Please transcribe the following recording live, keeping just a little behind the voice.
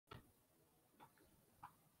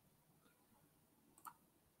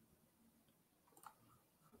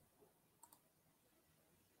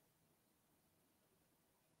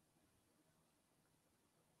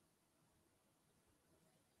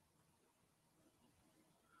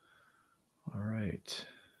right.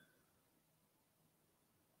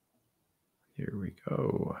 Here we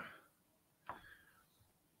go.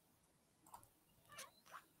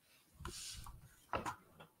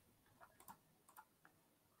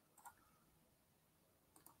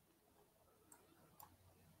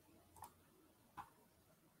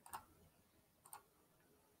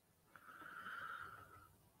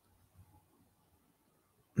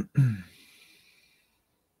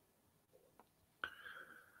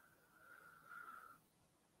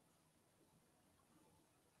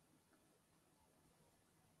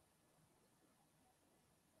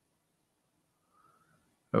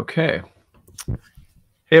 Okay.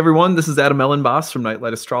 Hey everyone, this is Adam Ellenboss from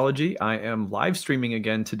Nightlight Astrology. I am live streaming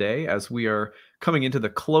again today as we are coming into the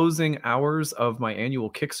closing hours of my annual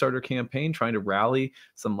Kickstarter campaign, trying to rally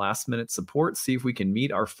some last minute support, see if we can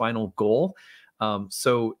meet our final goal.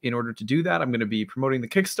 So in order to do that, I'm going to be promoting the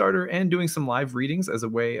Kickstarter and doing some live readings as a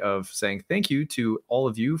way of saying thank you to all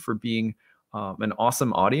of you for being an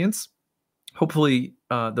awesome audience. Hopefully,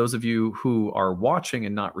 those of you who are watching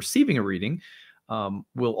and not receiving a reading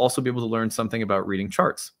will also be able to learn something about reading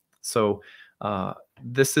charts. So I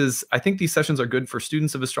think these sessions are good for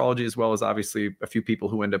students of astrology, as well as obviously a few people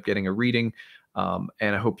who end up getting a reading. And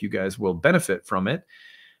I hope you guys will benefit from it.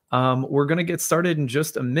 We're going to get started in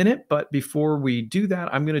just a minute, but before we do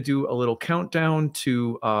that, I'm going to do a little countdown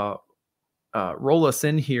to roll us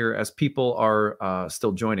in here as people are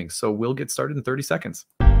still joining. So we'll get started in 30 seconds.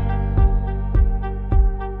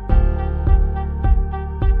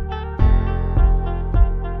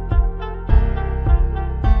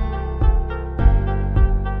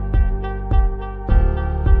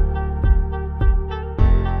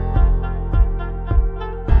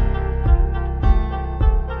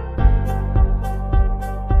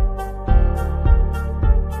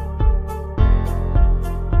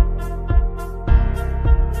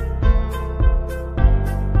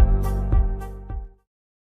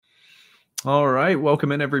 All right,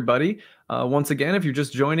 welcome in everybody. Once again, if you're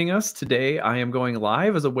just joining us today, I am going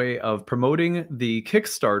live as a way of promoting the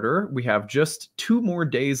Kickstarter. We have just 2 more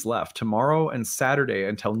days left, tomorrow and Saturday,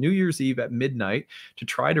 until New Year's Eve at midnight to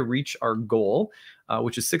try to reach our goal,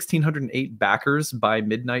 which is 1,608 backers by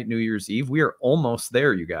midnight New Year's Eve. We are almost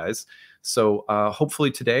there, you guys. So hopefully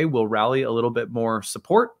today we'll rally a little bit more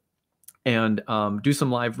support and do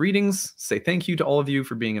some live readings, say thank you to all of you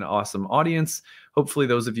for being an awesome audience. Hopefully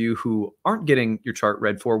those of you who aren't getting your chart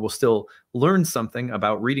read for will still learn something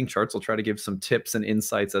about reading charts. I'll try to give some tips and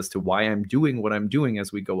insights as to why I'm doing what I'm doing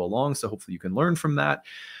as we go along, so hopefully you can learn from that.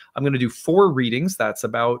 I'm going to do 4 readings. That's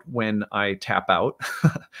about when I tap out.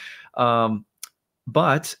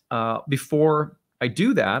 But before I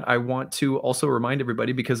do that, I want to also remind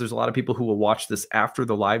everybody, because there's a lot of people who will watch this after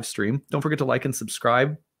the live stream, don't forget to like and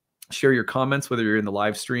subscribe. Share your comments, whether you're in the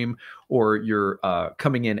live stream or you're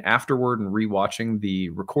coming in afterward and rewatching the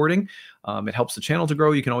recording. It helps the channel to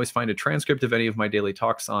grow. You can always find a transcript of any of my daily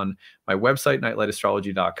talks on my website,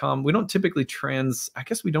 nightlightastrology.com. We don't typically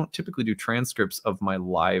do transcripts of my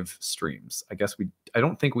live streams. I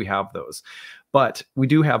don't think we have those, but we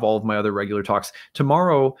do have all of my other regular talks.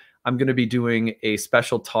 Tomorrow, I'm going to be doing a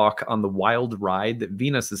special talk on the wild ride that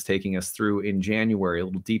Venus is taking us through in January, a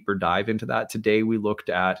little deeper dive into that. Today, we looked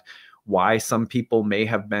at why some people may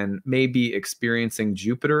be experiencing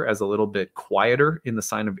Jupiter as a little bit quieter in the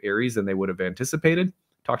sign of Aries than they would have anticipated.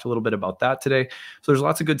 Talked a little bit about that today. So there's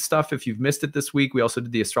lots of good stuff. If you've missed it this week, we also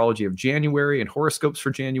did the astrology of January and horoscopes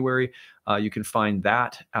for January. You can find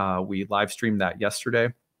that. We live streamed that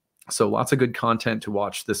yesterday. So lots of good content to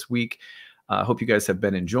watch this week. I hope you guys have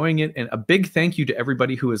been enjoying it. And a big thank you to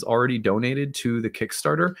everybody who has already donated to the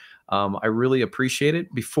Kickstarter. I really appreciate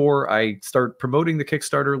it. Before I start promoting the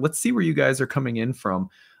Kickstarter, let's see where you guys are coming in from.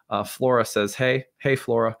 Flora says, hey,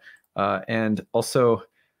 Flora. And also,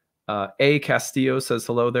 A. Castillo says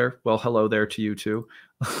hello there. Well, hello there to you too.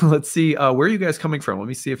 Let's see, where are you guys coming from? Let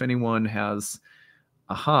me see if anyone has,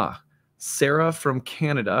 Sarah from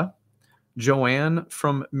Canada, Joanne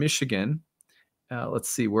from Michigan. Let's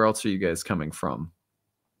see, where else are you guys coming from?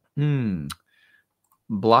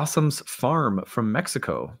 Blossoms Farm from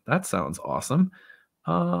Mexico. That sounds awesome.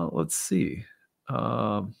 Let's see.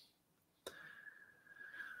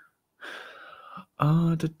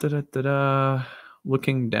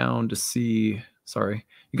 Looking down to see. Sorry.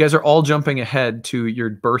 You guys are all jumping ahead to your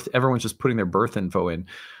birth. Everyone's just putting their birth info in.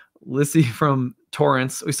 Lizzie from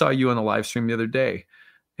Torrance. We saw you on the live stream the other day.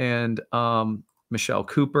 And Michelle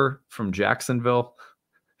Cooper from Jacksonville.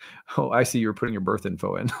 Oh, I see you're putting your birth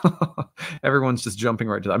info in. Everyone's just jumping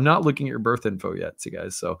right to that. I'm not looking at your birth info yet, so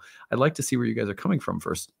guys. So I'd like to see where you guys are coming from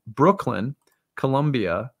first. Brooklyn,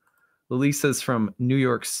 Columbia. Lisa's from New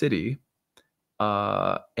York City.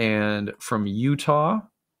 and from Utah.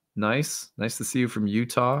 Nice to see you from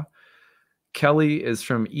Utah. Kelly is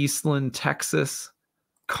from Eastland, Texas.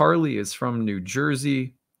 Carly is from New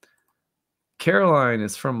Jersey. Caroline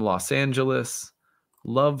is from Los Angeles.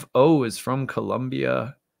 Love O is from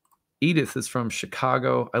Colombia. Edith is from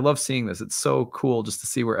Chicago. I love seeing this. It's so cool just to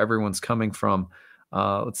see where everyone's coming from.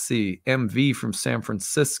 Let's see. MV from San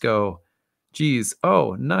Francisco. Geez.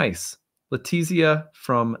 Oh, nice. Letizia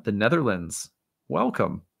from the Netherlands.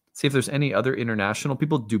 Welcome. See if there's any other international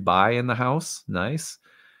people. Dubai in the house. Nice.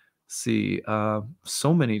 See,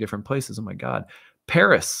 so many different places. Oh my God.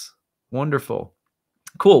 Paris. Wonderful.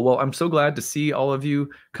 Cool. Well, I'm so glad to see all of you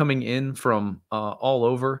coming in from all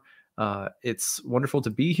over. It's wonderful to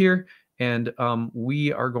be here. And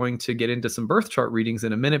we are going to get into some birth chart readings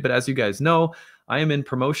in a minute. But as you guys know, I am in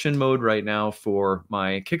promotion mode right now for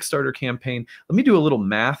my Kickstarter campaign. Let me do a little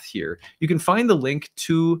math here. You can find the link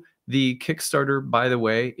to the Kickstarter, by the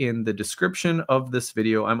way, in the description of this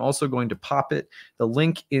video. I'm also going to pop the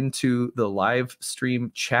link into the live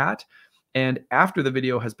stream chat. And after the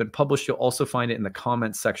video has been published, you'll also find it in the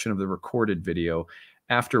comments section of the recorded video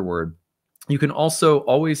afterward. You can also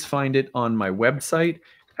always find it on my website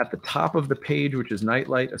at the top of the page, which is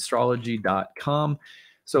nightlightastrology.com.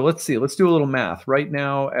 So let's see, let's do a little math. Right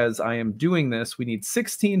now, as I am doing this, we need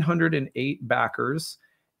 1,608 backers,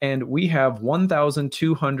 and we have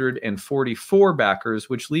 1,244 backers,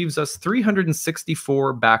 which leaves us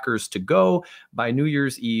 364 backers to go by New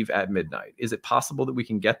Year's Eve at midnight. Is it possible that we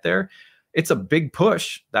can get there? It's a big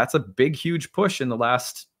push. That's a big, huge push in the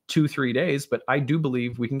last 2-3 days, but I do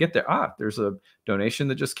believe we can get there. There's a donation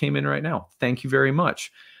that just came in right now. Thank you very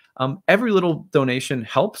much. Every little donation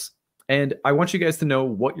helps, and I want you guys to know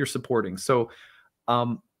what you're supporting. So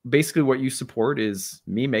basically what you support is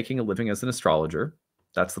me making a living as an astrologer.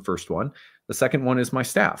 That's the first one. The second one is my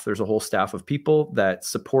staff. There's a whole staff of people that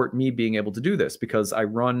support me being able to do this because I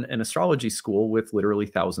run an astrology school with literally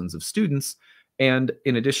thousands of students. And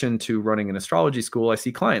in addition to running an astrology school, I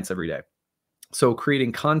see clients every day. So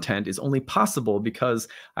creating content is only possible because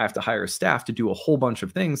I have to hire staff to do a whole bunch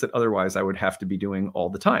of things that otherwise I would have to be doing all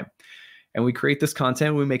the time. And we create this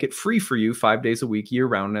content, we make it free for you 5 days a week, year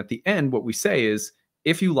round. And at the end, what we say is,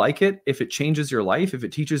 if you like it, if it changes your life, if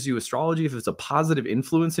it teaches you astrology, if it's a positive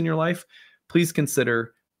influence in your life, please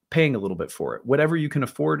consider paying a little bit for it. Whatever you can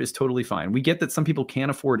afford is totally fine. We get that some people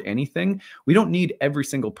can't afford anything. We don't need every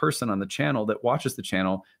single person on the channel that watches the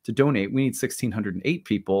channel to donate. We need 1,608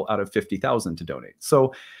 people out of 50,000 to donate.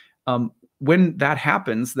 So when that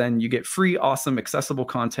happens, then you get free, awesome, accessible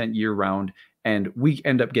content year round, and we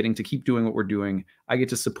end up getting to keep doing what we're doing. I get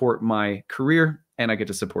to support my career and I get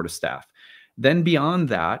to support a staff. Then beyond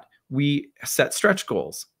that, we set stretch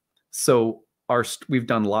goals. So we've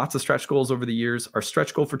done lots of stretch goals over the years. Our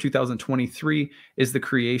stretch goal for 2023 is the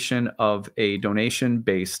creation of a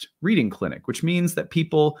donation-based reading clinic, which means that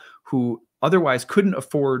people who otherwise couldn't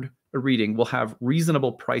afford a reading will have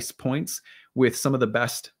reasonable price points with some of the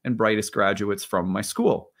best and brightest graduates from my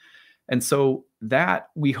school. And so that,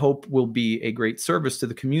 we hope, will be a great service to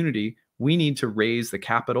the community. We need to raise the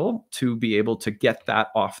capital to be able to get that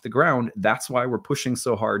off the ground. That's why we're pushing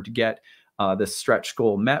so hard to get this stretch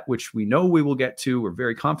goal met, which we know we will get to. We're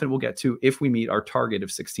very confident we'll get to if we meet our target of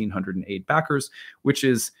 1,608 backers, which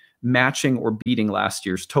is matching or beating last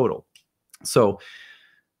year's total. So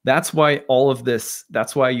that's why all of this,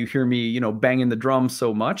 that's why you hear me, banging the drum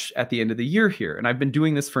so much at the end of the year here. And I've been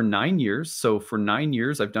doing this for 9 years. So for 9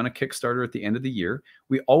 years, I've done a Kickstarter at the end of the year.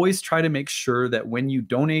 We always try to make sure that when you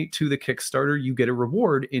donate to the Kickstarter, you get a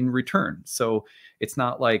reward in return. So it's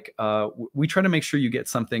not like, we try to make sure you get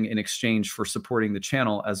something in exchange for supporting the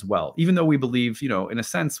channel as well. Even though we believe, in a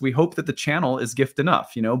sense, we hope that the channel is gift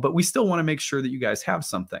enough, but we still want to make sure that you guys have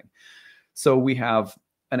something. So we have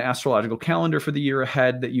an astrological calendar for the year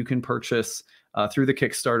ahead that you can purchase through the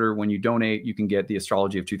Kickstarter. When you donate, you can get the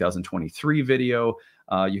Astrology of 2023 video.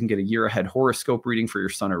 You can get a year ahead horoscope reading for your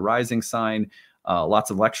sun or rising sign.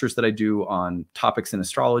 Lots of lectures that I do on topics in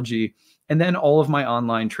astrology, and then all of my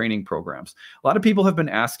online training programs. A lot of people have been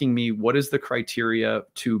asking me, what is the criteria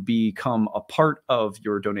to become a part of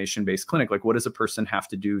your donation-based clinic? Like, what does a person have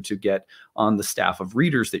to do to get on the staff of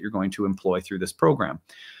readers that you're going to employ through this program?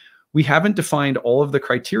 We haven't defined all of the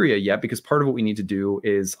criteria yet, because part of what we need to do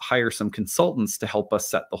is hire some consultants to help us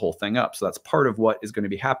set the whole thing up. So that's part of what is going to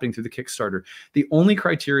be happening through the Kickstarter. The only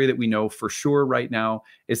criteria that we know for sure right now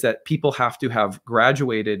is that people have to have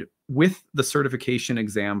graduated with the certification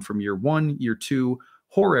exam from year 1, year 2,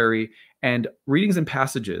 horary, and readings and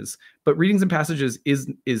passages. But readings and passages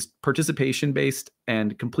is participation based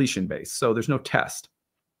and completion based. So there's no test.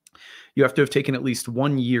 you have to have taken at least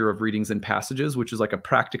 1 year of readings and passages, which is like a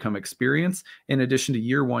practicum experience, in addition to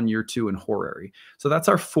year 1, year 2, and horary. So that's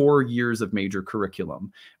our 4 years of major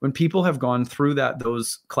curriculum. When people have gone through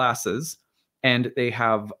those classes and they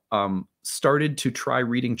have started to try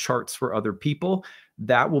reading charts for other people,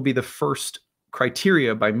 that will be the first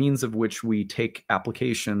criteria by means of which we take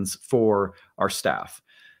applications for our staff.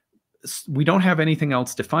 We don't have anything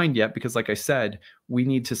else defined yet because, like I said, we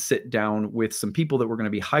need to sit down with some people that we're going to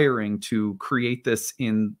be hiring to create this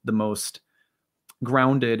in the most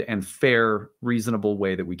grounded and fair, reasonable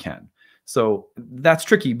way that we can. So that's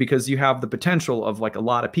tricky because you have the potential of like a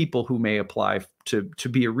lot of people who may apply to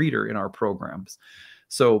be a reader in our programs.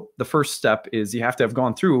 So the first step is you have to have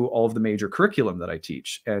gone through all of the major curriculum that I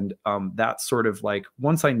teach. And that's sort of like,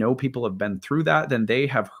 once I know people have been through that, then they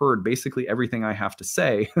have heard basically everything I have to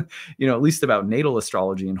say, at least about natal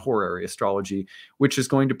astrology and horary astrology, which is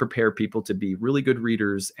going to prepare people to be really good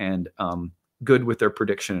readers and good with their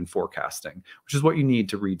prediction and forecasting, which is what you need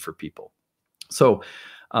to read for people. So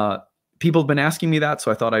people have been asking me that,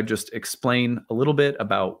 so I thought I'd just explain a little bit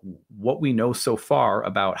about what we know so far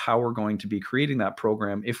about how we're going to be creating that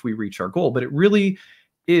program if we reach our goal. But it really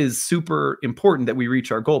is super important that we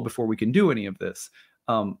reach our goal before we can do any of this.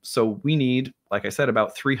 So we need, like I said,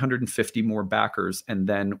 about 350 more backers, and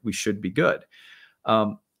then we should be good.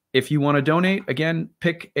 If you want to donate, again,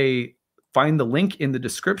 find the link in the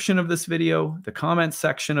description of this video, the comment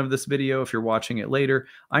section of this video if you're watching it later.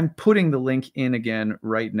 I'm putting the link in again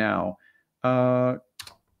right now. Yeah,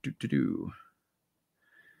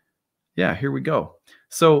 here we go.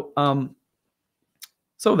 So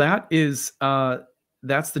so that is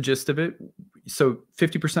that's the gist of it. So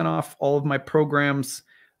 50% off all of my programs.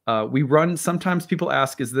 We run, sometimes people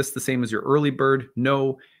ask, is this the same as your early bird?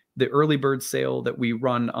 No, the early bird sale that we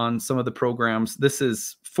run on some of the programs, this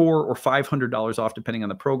is $400 or $500 off depending on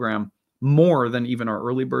the program, more than even our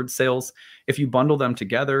early bird sales. If you bundle them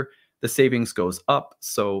together, the savings goes up.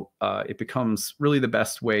 So it becomes really the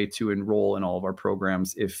best way to enroll in all of our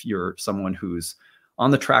programs if you're someone who's on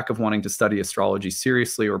the track of wanting to study astrology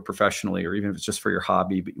seriously or professionally, or even if it's just for your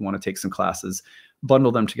hobby, but you want to take some classes,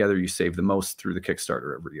 bundle them together, you save the most through the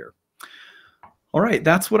Kickstarter every year. All right,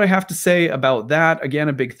 that's what I have to say about that. Again,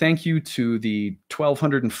 a big thank you to the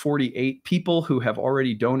 1,248 people who have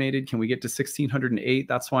already donated. Can we get to 1,608?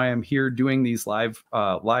 That's why I'm here doing these live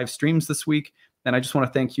streams this week. And I just want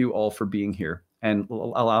to thank you all for being here and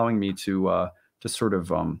allowing me to sort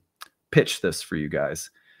of pitch this for you guys.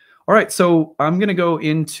 All right, so I'm going to go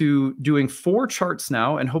into doing 4 charts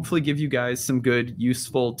now and hopefully give you guys some good,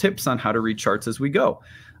 useful tips on how to read charts as we go.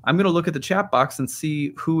 I'm going to look at the chat box and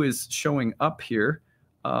see who is showing up here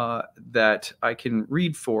that I can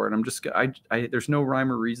read for. And I'm just, there's no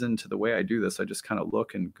rhyme or reason to the way I do this. I just kind of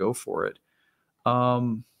look and go for it.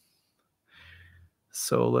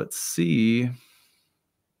 So let's see.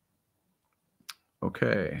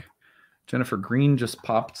 Okay. Jennifer Green just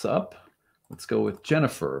pops up. Let's go with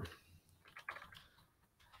Jennifer.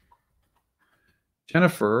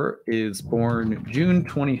 Jennifer is born June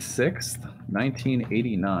 26th,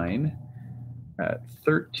 1989 at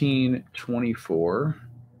 1324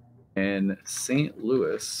 in St.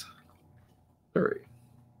 Louis, Missouri.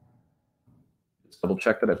 Just double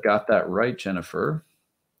check that I've got that right, Jennifer.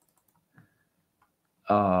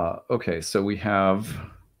 Okay, so we have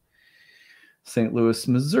St. Louis,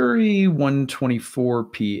 Missouri,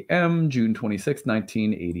 1:24 p.m., June 26,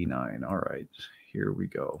 1989. All right, here we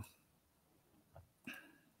go.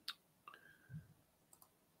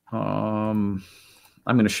 I'm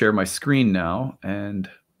going to share my screen now, and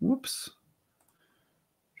whoops.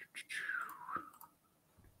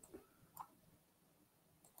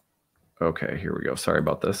 Okay, here we go. Sorry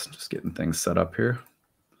about this. Just getting things set up here.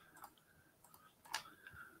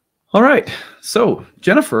 All right, so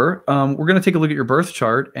Jennifer, we're going to take a look at your birth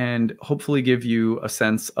chart and hopefully give you a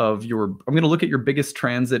sense of I'm going to look at your biggest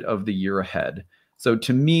transit of the year ahead. So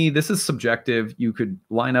to me, this is subjective. You could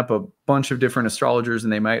line up a bunch of different astrologers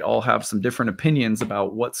and they might all have some different opinions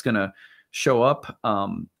about what's going to show up.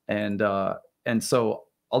 And so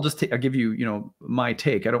I'll give you, my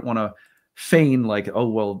take. I don't want to feign like, oh,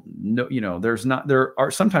 well, no,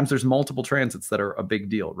 sometimes there's multiple transits that are a big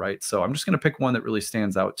deal, right? So I'm just going to pick one that really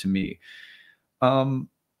stands out to me.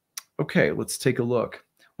 Okay, let's take a look.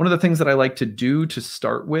 One of the things that I like to do to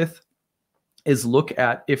start with is look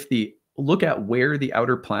at where the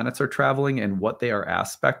outer planets are traveling and what they are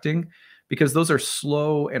aspecting, because those are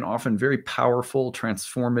slow and often very powerful,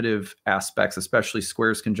 transformative aspects, especially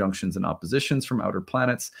squares, conjunctions, and oppositions from outer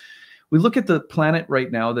planets. We look at the planet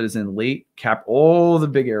right now that is in late Cap. Oh, the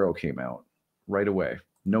big arrow came out right away.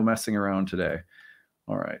 No messing around today.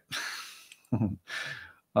 All right.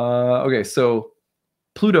 Okay, so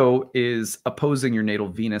Pluto is opposing your natal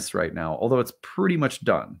Venus right now, although it's pretty much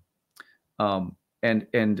done.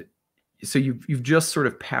 And so you've just sort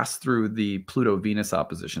of passed through the Pluto-Venus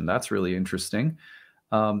opposition. That's really interesting.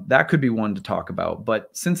 That could be one to talk about. But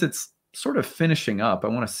since it's sort of finishing up, I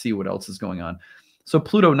want to see what else is going on. So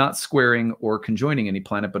Pluto not squaring or conjoining any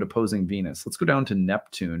planet, but opposing Venus. Let's go down to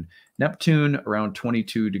Neptune. Neptune around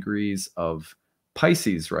 22 degrees of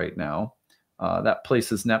Pisces right now. That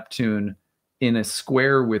places Neptune in a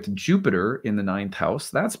square with Jupiter in the 9th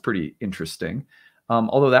house. That's pretty interesting.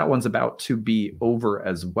 Although that one's about to be over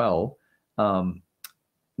as well.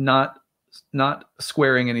 Not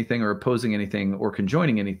squaring anything or opposing anything or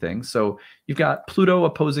conjoining anything. So you've got Pluto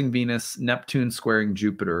opposing Venus, Neptune squaring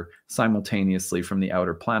Jupiter simultaneously from the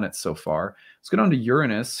outer planets so far. Let's go down to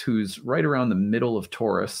Uranus, who's right around the middle of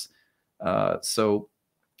Taurus. So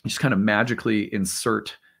you just kind of magically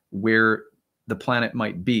insert where the planet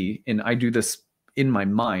might be. And I do this in my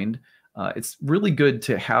mind. It's really good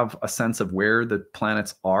to have a sense of where the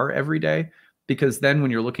planets are every day, because then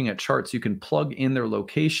when you're looking at charts, you can plug in their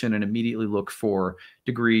location and immediately look for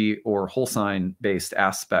degree or whole sign based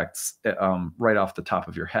aspects right off the top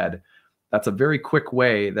of your head. That's a very quick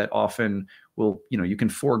way that often will, you can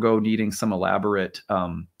forego needing some elaborate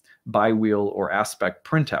biwheel or aspect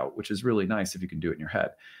printout, which is really nice if you can do it in your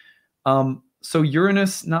head. So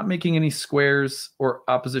Uranus not making any squares or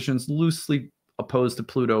oppositions, loosely opposed to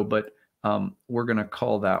Pluto, but we're going to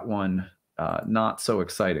call that one not so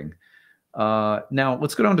exciting. Now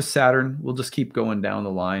let's go down to Saturn. We'll just keep going down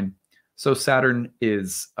the line. So Saturn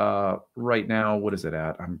is right now, what is it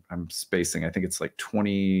at? I'm spacing. I think it's like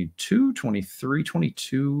 22, 23,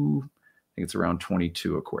 22. I think it's around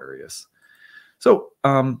 22 Aquarius. So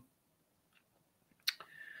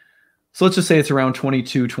let's just say it's around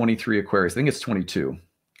 22, 23 Aquarius. I think it's 22.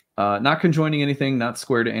 Not conjoining anything, not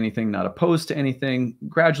square to anything, not opposed to anything.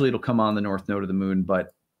 Gradually, it'll come on the north node of the moon,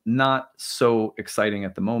 but not so exciting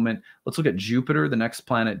at the moment. Let's look at Jupiter, the next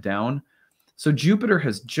planet down. So Jupiter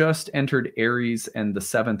has just entered Aries and the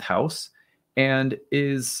 7th house and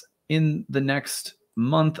is in the next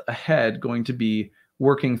month ahead going to be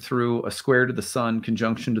working through a square to the sun,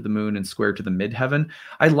 conjunction to the moon, and square to the midheaven.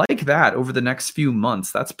 I like that over the next few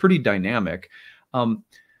months. That's pretty dynamic.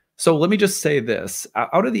 So let me just say this.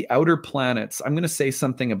 Out of the outer planets, I'm going to say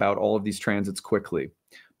something about all of these transits quickly.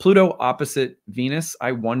 Pluto opposite Venus,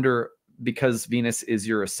 I wonder, because Venus is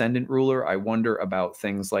your ascendant ruler, I wonder about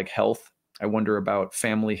things like health. I wonder about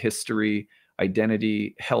family history,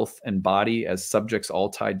 identity, health, and body as subjects all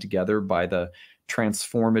tied together by the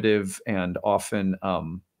transformative and often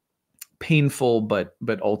painful, but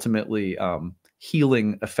ultimately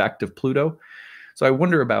healing effect of Pluto. So I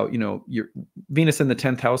wonder about, your Venus in the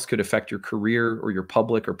 10th house could affect your career or your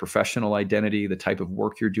public or professional identity, the type of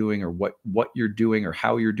work you're doing or what you're doing or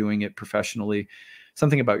how you're doing it professionally,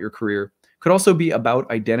 something about your career. Could also be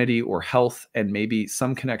about identity or health and maybe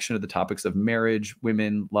some connection to the topics of marriage,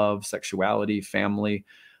 women, love, sexuality, family.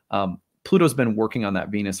 Pluto's been working on that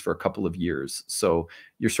Venus for a couple of years. So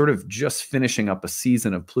you're sort of just finishing up a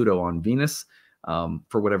season of Pluto on Venus.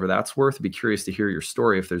 For whatever that's worth. I'd be curious to hear your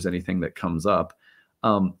story if there's anything that comes up.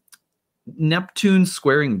 Neptune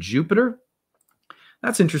squaring Jupiter.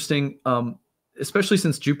 That's interesting, especially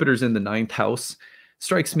since Jupiter's in the 9th house.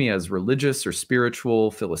 Strikes me as religious or spiritual,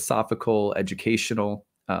 philosophical, educational,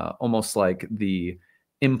 almost like the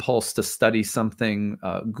impulse to study something,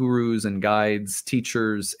 gurus and guides,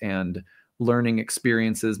 teachers and learning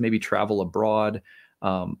experiences, maybe travel abroad.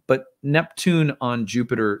 But Neptune on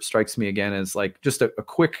Jupiter strikes me again as like just a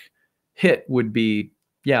quick hit would be,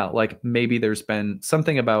 yeah, like maybe there's been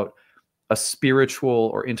something about a spiritual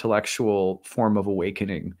or intellectual form of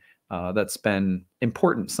awakening that's been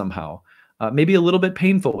important somehow. Maybe a little bit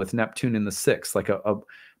painful with Neptune in the 6th, like a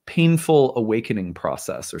painful awakening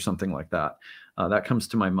process or something like that. That comes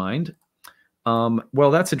to my mind. Well,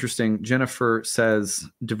 that's interesting. Jennifer says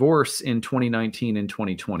divorce in 2019 and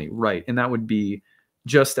 2020. Right. And that would be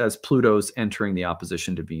just as Pluto's entering the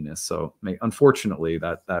opposition to Venus. So unfortunately,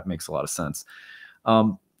 that makes a lot of sense.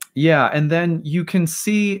 Yeah. And then you can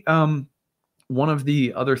see one of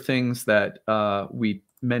the other things that we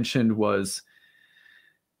mentioned was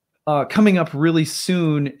coming up really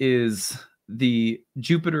soon is the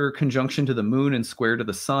Jupiter conjunction to the moon and square to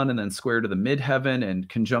the sun and then square to the midheaven and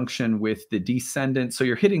conjunction with the descendant. So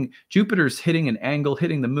Jupiter's hitting an angle,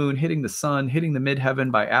 hitting the moon, hitting the sun, hitting the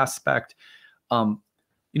midheaven by aspect.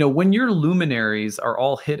 When your luminaries are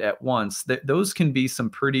all hit at once, those can be some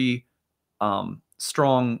pretty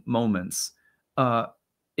strong moments.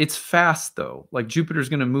 It's fast though. Like Jupiter's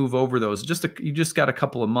going to move over those. You just got a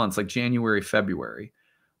couple of months, like January, February.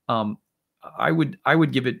 Um, I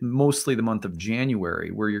would give it mostly the month of January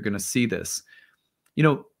where you're going to see this. You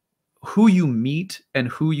know, who you meet and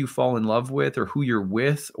who you fall in love with, or who you're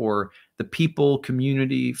with, or the people,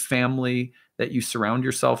 community, family that you surround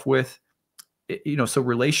yourself with. You know, so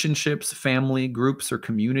relationships, family, groups, or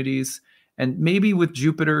communities, and maybe with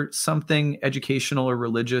Jupiter, something educational or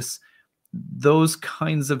religious. Those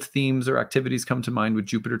kinds of themes or activities come to mind with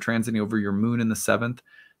Jupiter transiting over your moon in the 7th.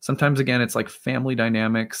 Sometimes, again, it's like family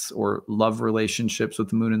dynamics or love relationships with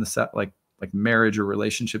the moon in the set, like marriage or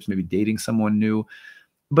relationships, maybe dating someone new,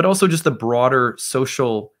 but also just the broader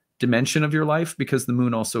social dimension of your life, because the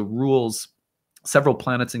moon also rules several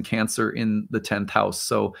planets in Cancer in the 10th house.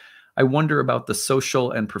 So I wonder about the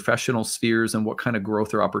social and professional spheres and what kind of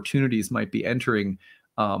growth or opportunities might be entering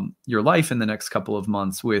your life in the next couple of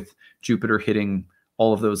months with Jupiter hitting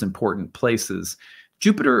all of those important places.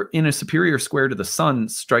 Jupiter in a superior square to the sun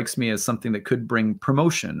strikes me as something that could bring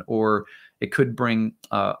promotion, or it could bring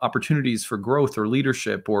opportunities for growth or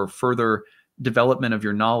leadership or further development of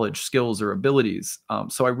your knowledge, skills, or abilities.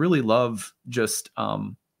 So I really love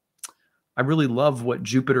I really love what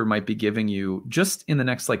Jupiter might be giving you just in the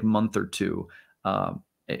next like month or two.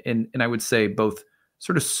 And I would say both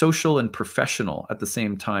sort of social and professional at the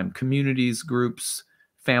same time, communities, groups,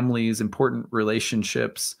 families, important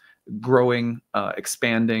relationships, growing,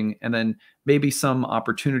 expanding, and then maybe some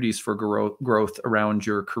opportunities for growth around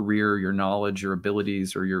your career, your knowledge, your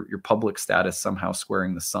abilities, or your public status somehow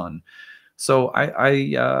squaring the sun. So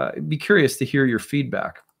I'd be curious to hear your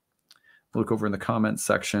feedback. Look over in the comments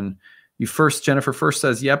section. Jennifer first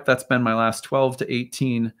says, yep, that's been my last 12 to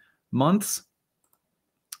 18 months.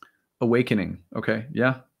 Awakening. Okay.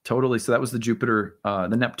 Yeah, totally. So that was the Jupiter,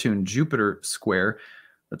 the Neptune Jupiter square.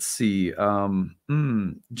 Let's see.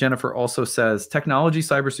 Jennifer also says technology,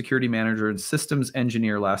 cybersecurity manager, and systems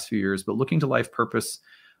engineer last few years, but looking to life purpose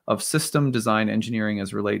of system design engineering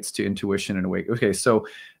as relates to intuition and awake. Okay. So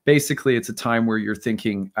basically it's a time where you're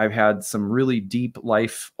thinking, I've had some really deep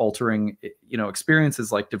life altering,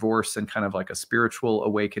 experiences like divorce and kind of like a spiritual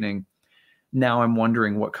awakening. Now I'm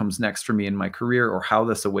wondering what comes next for me in my career, or how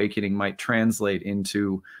this awakening might translate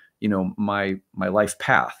into, my life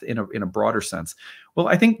path in a broader sense. Well,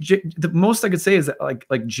 I think the most I could say is that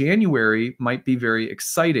like January might be very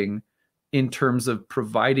exciting in terms of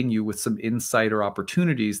providing you with some insight or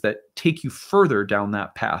opportunities that take you further down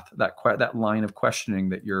that path, that line of questioning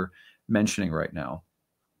that you're mentioning right now.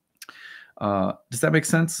 Does that make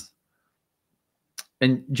sense?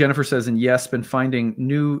 And Jennifer says, and yes, been finding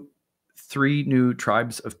 3 new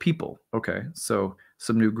tribes of people. Okay, so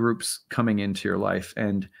some new groups coming into your life,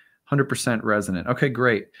 and 100% resonant. Okay,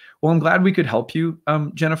 great. Well, I'm glad we could help you,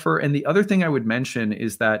 Jennifer. And the other thing I would mention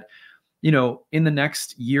is that, in the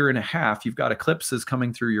next year and a half, you've got eclipses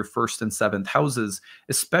coming through your 1st and 7th houses,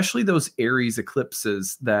 especially those Aries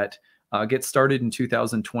eclipses that get started in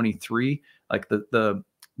 2023, like the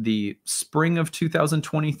spring of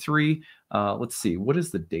 2023. Let's see, what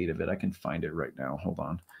is the date of it? I can find it right now. Hold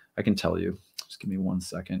on. I can tell you. Just give me 1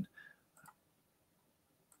 second.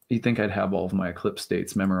 You think I'd have all of my eclipse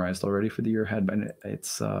dates memorized already for the year ahead, but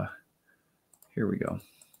it's here we go.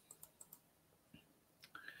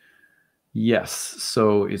 Yes,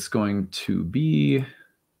 so it's going to be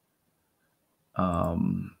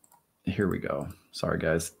here we go. Sorry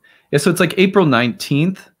guys. Yeah, so it's like April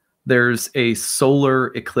 19th. There's a solar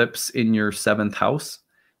eclipse in your 7th house.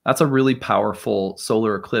 That's a really powerful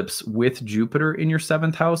solar eclipse with Jupiter in your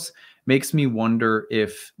 7th house. Makes me wonder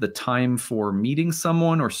if the time for meeting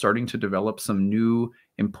someone or starting to develop some new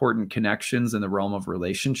important connections in the realm of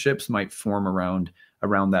relationships might form around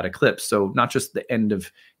that eclipse. So not just the end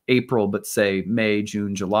of April, but say May,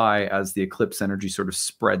 June, July, as the eclipse energy sort of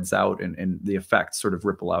spreads out and the effects sort of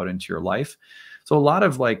ripple out into your life. So a lot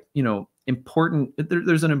of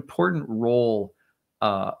there's an important role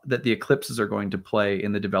that the eclipses are going to play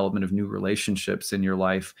in the development of new relationships in your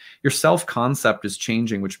life. Your self-concept is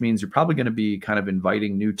changing, which means you're probably going to be kind of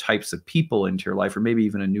inviting new types of people into your life, or maybe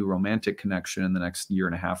even a new romantic connection in the next year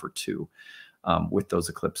and a half or two with those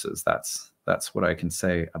eclipses. That's what I can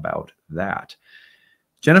say about that.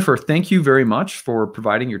 Jennifer, thank you very much for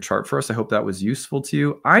providing your chart for us. I hope that was useful to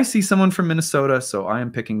you. I see someone from Minnesota, so I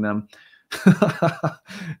am picking them.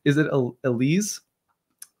 Is it Elise?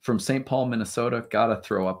 From St. Paul, Minnesota? Gotta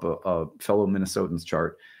throw up a fellow Minnesotan's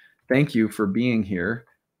chart. Thank you for being here.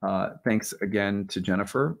 Thanks again to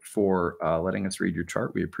Jennifer for letting us read your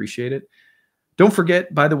chart. We appreciate it. Don't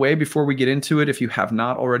forget, by the way, before we get into it, if you have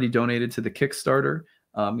not already donated to the Kickstarter,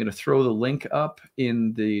 I'm going to throw the link up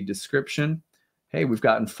in the description. Hey, we've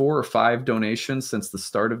gotten 4 or 5 donations since the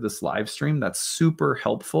start of this live stream. That's super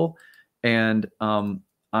helpful. And I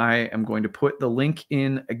am going to put the link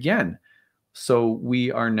in again. So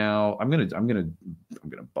we are now, I'm gonna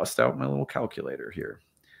bust out my little calculator here.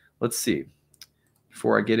 Let's see.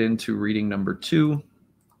 Before I get into reading number 2,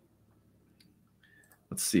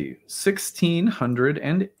 let's see,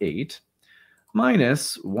 1,608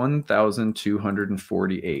 minus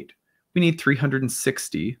 1,248. We need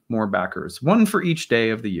 360 more backers, 1 for each day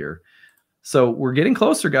of the year. So we're getting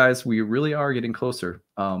closer, guys. We really are getting closer.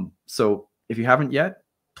 So if you haven't yet,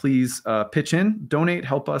 please pitch in, donate,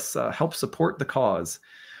 help us help support the cause.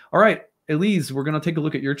 All right, Elise, we're going to take a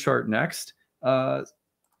look at your chart next.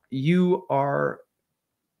 You are,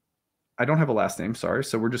 I don't have a last name, sorry.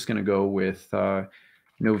 So we're just going to go with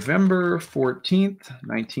November 14th,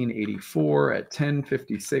 1984 at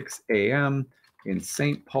 10:56 a.m. in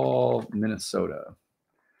St. Paul, Minnesota.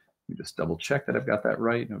 Let me just double check that I've got that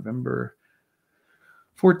right. November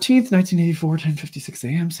 14th, 1984, 10:56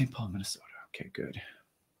 a.m., St. Paul, Minnesota. Okay, good.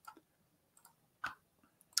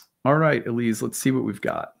 All right, Elise, let's see what we've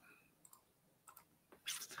got.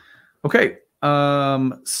 Okay,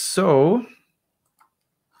 so,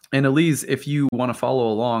 and Elise, if you want to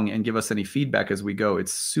follow along and give us any feedback as we go,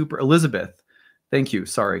 it's super, Elizabeth, thank you,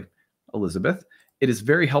 sorry, Elizabeth. It is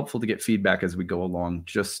very helpful to get feedback as we go along.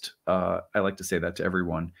 Just, I like to say that to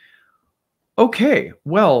everyone. Okay,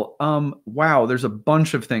 well, wow, there's a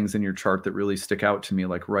bunch of things in your chart that really stick out to me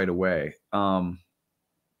like right away.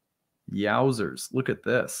 Yowzers, look at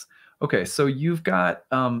this. Okay, so you've got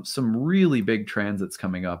some really big transits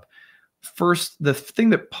coming up. First, the thing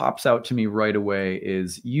that pops out to me right away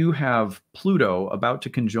is you have Pluto about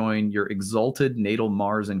to conjoin your exalted natal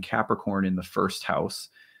Mars and Capricorn in the first house.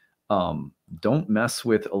 Don't mess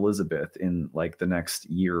with Elizabeth in like the next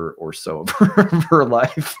year or so of her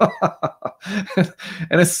life.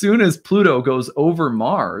 And as soon as Pluto goes over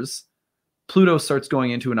Mars, Pluto starts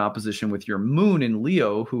going into an opposition with your moon in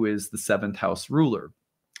Leo, who is the 7th house ruler.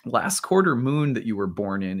 Last quarter moon that you were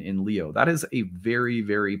born in Leo, that is a very,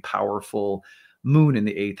 very powerful moon in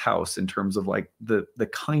the 8th house in terms of like the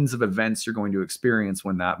kinds of events you're going to experience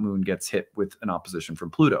when that moon gets hit with an opposition from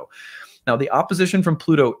Pluto. Now, the opposition from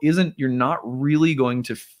Pluto you're not really going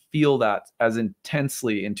to feel that as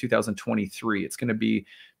intensely in 2023. It's going to be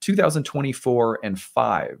 2024 and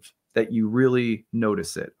 5 that you really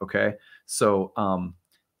notice it, okay? So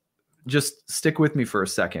just stick with me for a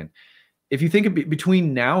second. If you think of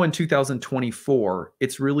between now and 2024,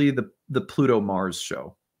 it's really the Pluto-Mars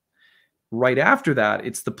show. Right after that,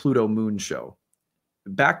 it's the Pluto-Moon show.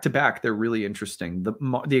 Back to back, they're really interesting.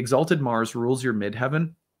 The exalted Mars rules your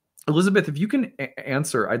midheaven. Elizabeth, if you can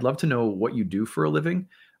answer, I'd love to know what you do for a living.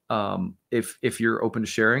 If you're open to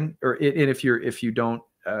sharing, or and if you're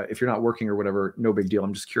not working or whatever, no big deal.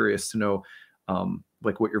 I'm just curious to know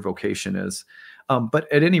like what your vocation is. But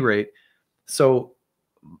at any rate, so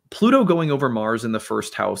Pluto going over Mars in the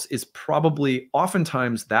first house is probably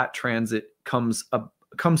oftentimes that transit comes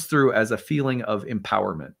through as a feeling of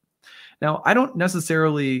empowerment. Now, I don't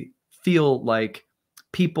necessarily feel like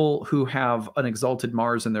people who have an exalted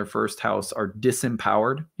Mars in their first house are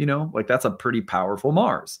disempowered, you know, like that's a pretty powerful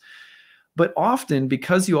Mars. But often,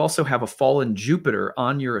 because you also have a fallen Jupiter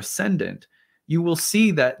on your ascendant, you will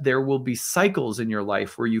see that there will be cycles in your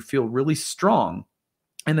life where you feel really strong,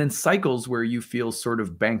 and then cycles where you feel sort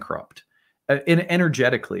of bankrupt.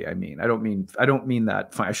 Energetically, I mean. I don't mean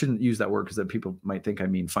that. I shouldn't use that word because people might think I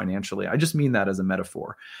mean financially. I just mean that as a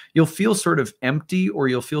metaphor. You'll feel sort of empty, or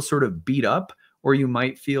you'll feel sort of beat up, or you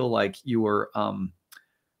might feel like you're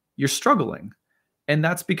struggling. And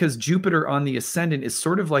that's because Jupiter on the ascendant is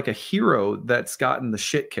sort of like a hero that's gotten the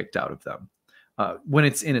shit kicked out of them. When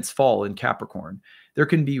it's in its fall in Capricorn, there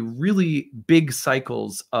can be really big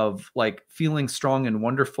cycles of like feeling strong and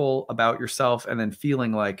wonderful about yourself, and then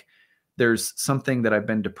feeling like there's something that I've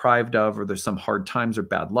been deprived of, or there's some hard times or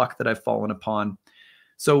bad luck that I've fallen upon.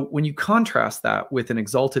 So when you contrast that with an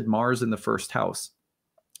exalted Mars in the first house,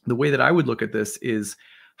 the way that I would look at this is,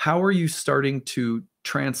 how are you starting to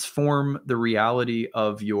transform the reality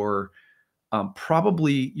of your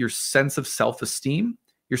probably your sense of self-esteem,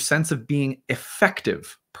 your sense of being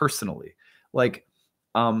effective personally? Like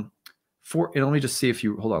and let me just see if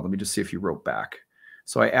you wrote back.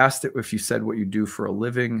 So I asked it if you said what you do for a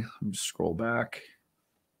living. Let me just scroll back.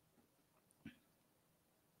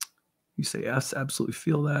 You say yes, absolutely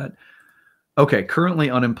feel that. Okay, currently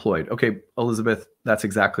unemployed. Okay, Elizabeth, that's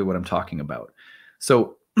exactly what I'm talking about.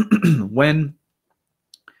 So when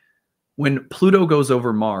Pluto goes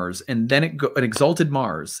over Mars, and then an exalted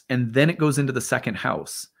Mars, and then it goes into the second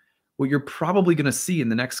house, what you're probably going to see in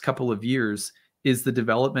the next couple of years is the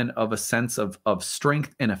development of a sense of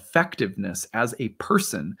strength and effectiveness as a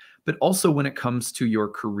person, but also when it comes to your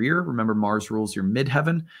career. Remember, Mars rules your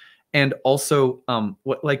midheaven. And also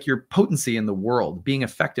what like your potency in the world, being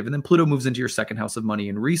effective. And then Pluto moves into your second house of money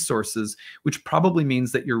and resources, which probably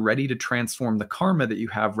means that you're ready to transform the karma that you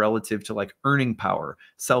have relative to like earning power,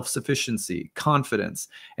 self-sufficiency, confidence.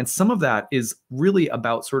 And some of that is really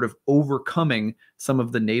about sort of overcoming some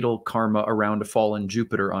of the natal karma around a fallen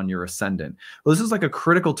Jupiter on your ascendant. Well, this is like a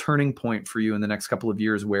critical turning point for you in the next couple of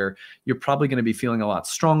years where you're probably going to be feeling a lot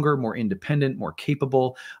stronger, more independent, more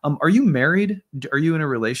capable. Are you married? Are you in a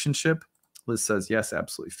relationship? Liz says, yes,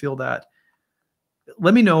 absolutely feel that.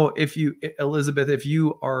 Let me know if you, Elizabeth, if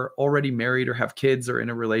you are already married or have kids or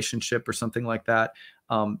in a relationship or something like that,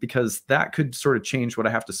 because that could sort of change what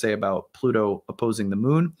I have to say about Pluto opposing the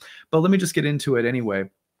moon. But let me just get into it anyway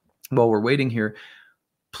while we're waiting here.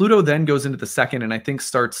 Pluto then goes into the second, and I think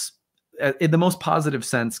starts in the most positive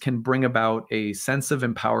sense, can bring about a sense of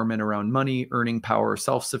empowerment around money, earning power,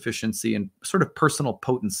 self-sufficiency, and sort of personal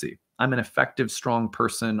potency. I'm an effective, strong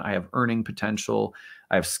person. I have earning potential.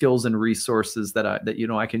 I have skills and resources that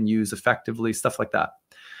I can use effectively, stuff like that.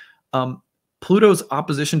 Pluto's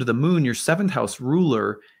opposition to the moon, your seventh house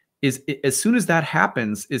ruler, is, as soon as that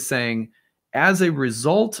happens, is saying, as a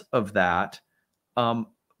result of that,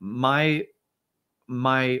 my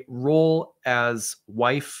role as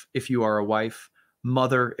wife, if you are a wife,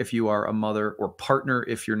 mother, if you are a mother, or partner,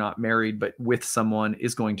 if you're not married, but with someone,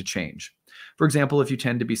 is going to change. For example, if you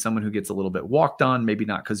tend to be someone who gets a little bit walked on, maybe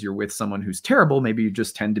not because you're with someone who's terrible, maybe you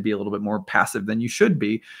just tend to be a little bit more passive than you should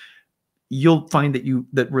be, you'll find that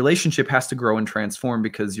that relationship has to grow and transform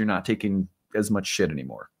because you're not taking as much shit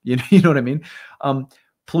anymore. You know what I mean?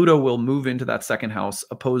 Pluto will move into that second house,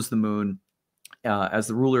 oppose the moon, as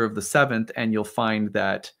the ruler of the seventh, and you'll find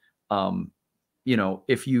that,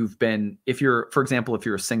 if you're, for example, if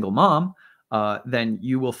you're a single mom, then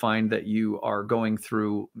you will find that you are going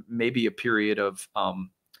through maybe a period of,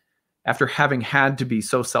 after having had to be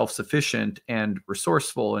so self-sufficient and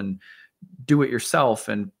resourceful and do it yourself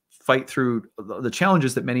and fight through the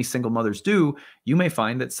challenges that many single mothers do, you may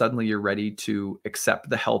find that suddenly you're ready to accept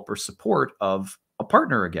the help or support of a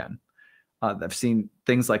partner again. I've seen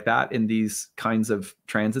things like that in these kinds of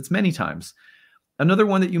transits many times. Another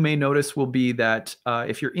one that you may notice will be that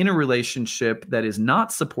if you're in a relationship that is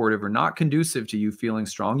not supportive or not conducive to you feeling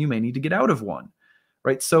strong, you may need to get out of one,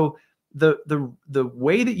 right? So the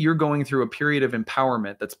way that you're going through a period of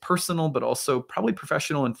empowerment that's personal, but also probably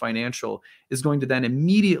professional and financial, is going to then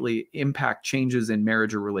immediately impact changes in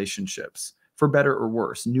marriage or relationships, for better or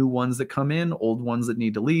worse, new ones that come in, old ones that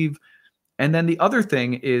need to leave. And then the other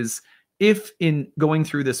thing is, if in going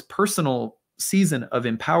through this personal season of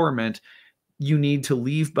empowerment, you need to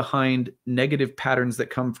leave behind negative patterns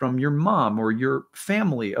that come from your mom or your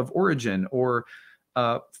family of origin, or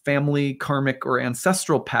family karmic or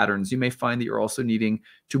ancestral patterns, you may find that you're also needing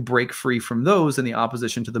to break free from those. And the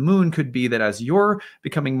opposition to the moon could be that as you're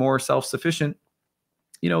becoming more self-sufficient,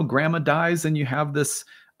 grandma dies and you have this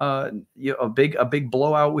a big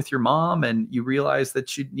blowout with your mom, and you realize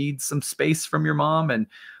that you need some space from your mom, and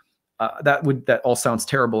that all sounds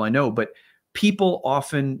terrible, I know, but people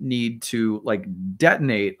often need to like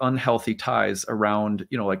detonate unhealthy ties around,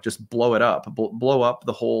 like just blow it up, blow up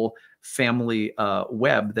the whole family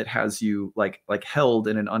web that has you like held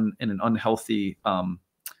in an unhealthy,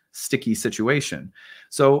 sticky situation.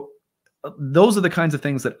 So those are the kinds of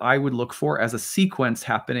things that I would look for as a sequence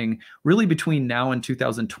happening really between now and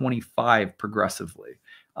 2025 progressively.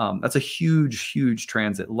 That's a huge, huge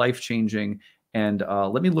transit, life-changing. And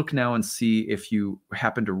let me look now and see if you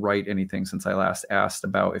happen to write anything since I last asked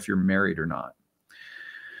about if you're married or not.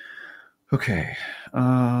 Okay.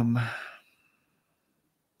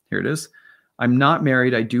 Here it is. I'm not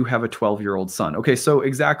married. I do have a 12-year-old son. Okay, so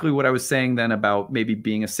exactly what I was saying then about maybe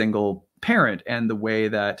being a single parent and the way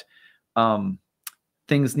that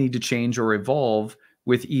things need to change or evolve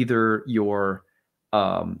with either your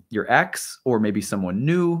ex or maybe someone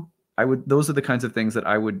new. Those are the kinds of things that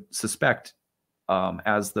I would suspect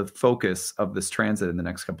as the focus of this transit in the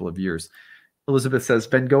next couple of years. Elizabeth says,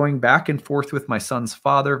 been going back and forth with my son's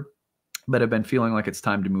father, but I've been feeling like it's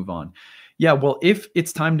time to move on. Yeah, well, if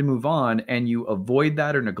it's time to move on and you avoid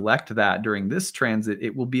that or neglect that during this transit,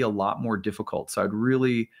 it will be a lot more difficult. So I'd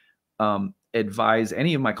really advise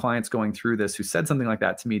any of my clients going through this who said something like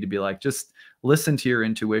that to me to be like, just listen to your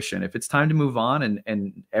intuition. If it's time to move on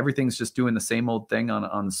and everything's just doing the same old thing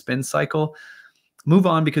on the spin cycle, move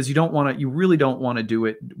on, because you really don't want to do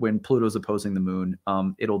it when Pluto's opposing the moon.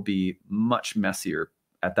 It'll be much messier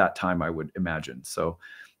at that time, I would imagine. So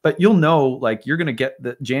but you'll know, like, you're going to get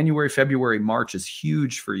the January, February, March is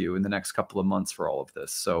huge for you in the next couple of months for all of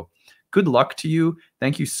this. So good luck to you.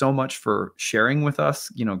 Thank you so much for sharing with us.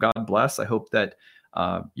 God bless. I hope that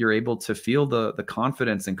you're able to feel the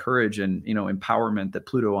confidence and courage and, empowerment that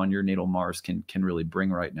Pluto on your natal Mars can really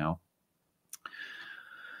bring right now.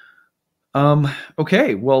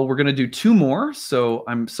 Okay, well, we're going to do 2 more. So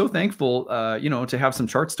I'm so thankful, to have some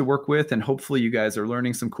charts to work with, and hopefully you guys are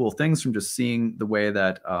learning some cool things from just seeing the way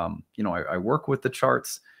that, I work with the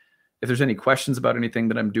charts. If there's any questions about anything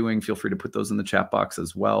that I'm doing, feel free to put those in the chat box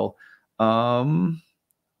as well. You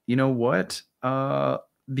know what?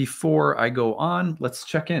 Before I go on, let's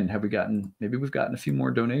check in. Maybe we've gotten a few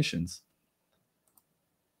more donations.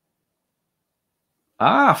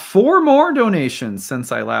 4 more donations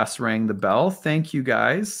since I last rang the bell. Thank you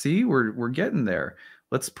guys. See, we're getting there.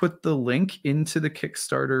 Let's put the link into the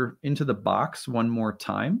Kickstarter, into the box one more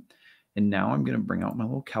time. And now I'm going to bring out my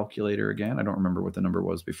little calculator again. I don't remember what the number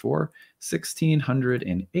was before.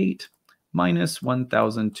 1,608 minus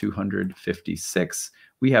 1,256.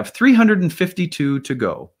 We have 352 to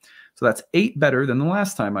go. So that's 8 better than the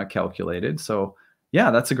last time I calculated. So yeah,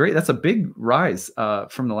 that's a big rise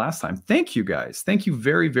from the last time. Thank you guys. Thank you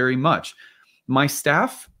very, very much. My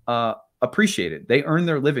staff appreciate it. They earn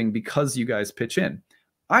their living because you guys pitch in.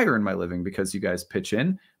 I earn my living because you guys pitch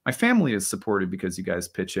in. My family is supported because you guys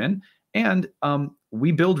pitch in. And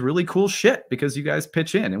we build really cool shit because you guys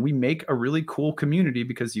pitch in. And we make a really cool community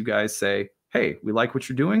because you guys say, hey, we like what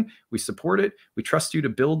you're doing. We support it. We trust you to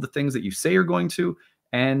build the things that you say you're going to.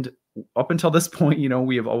 And up until this point,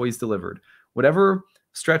 we have always delivered. Whatever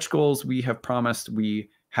stretch goals we have promised, we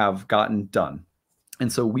have gotten done.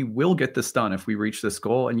 And so we will get this done if we reach this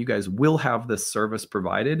goal, and you guys will have this service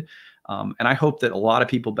provided. And I hope that a lot of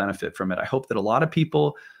people benefit from it. I hope that a lot of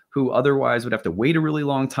people who otherwise would have to wait a really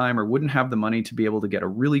long time or wouldn't have the money to be able to get a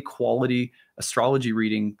really quality astrology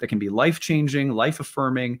reading that can be life-changing,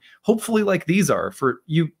 life-affirming, hopefully like these are for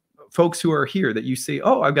you folks who are here, that you say,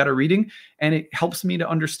 oh, I've got a reading, and it helps me to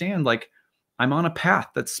understand, like, I'm on a path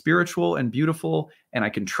that's spiritual and beautiful, and I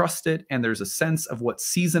can trust it. And there's a sense of what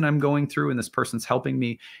season I'm going through, and this person's helping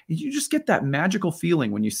me. And you just get that magical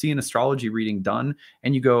feeling when you see an astrology reading done,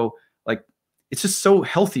 and you go, like, it's just so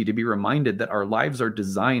healthy to be reminded that our lives are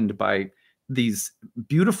designed by these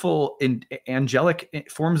beautiful and angelic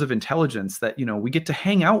forms of intelligence that, we get to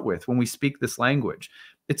hang out with when we speak this language.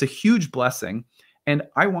 It's a huge blessing. And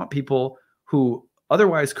I want people who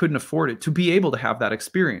otherwise couldn't afford it to be able to have that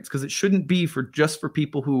experience, because it shouldn't be just for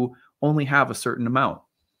people who only have a certain amount.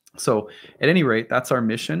 So at any rate, that's our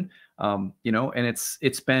mission, and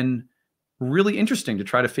it's been really interesting to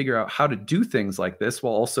try to figure out how to do things like this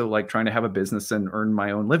while also like trying to have a business and earn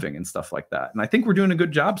my own living and stuff like that. And I think we're doing a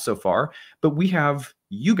good job so far, but we have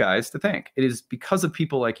you guys to thank. It is because of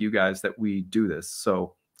people like you guys that we do this.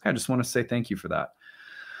 So I just want to say thank you for that.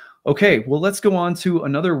 Okay, well, let's go on to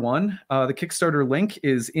another one. The Kickstarter link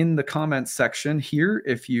is in the comments section here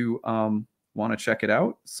if you want to check it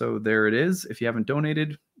out. So there it is. If you haven't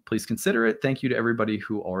donated, please consider it. Thank you to everybody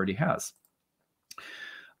who already has.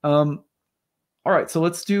 All right, so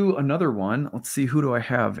let's do another one. Let's see, who do I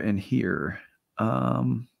have in here?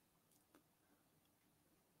 All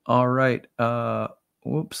right.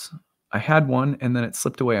 Whoops. I had one and then it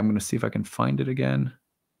slipped away. I'm going to see if I can find it again.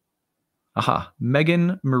 Aha,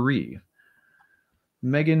 Megan Marie.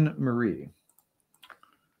 Megan Marie.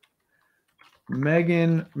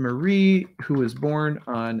 Megan Marie, who was born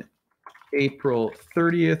on April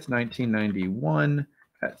 30th, 1991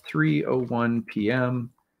 at 3:01 p.m.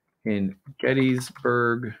 in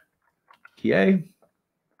Gettysburg, PA.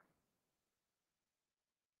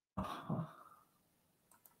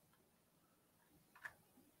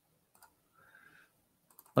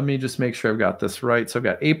 Let me just make sure I've got this right. So I've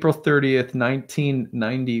got April 30th,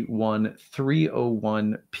 1991,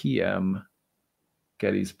 3:01 p.m.,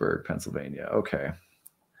 Gettysburg, Pennsylvania. Okay.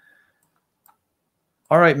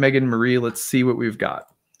 All right, Megan Marie, let's see what we've got.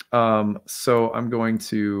 So I'm going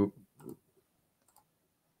to...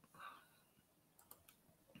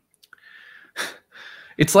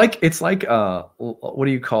 It's like what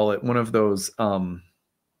do you call it? One of those...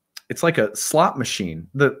 it's like a slot machine.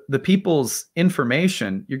 The people's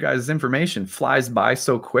information, your guys' information flies by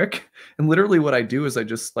so quick. And literally what I do is I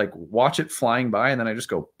just like watch it flying by and then I just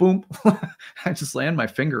go, boom. I just land my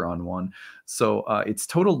finger on one. So it's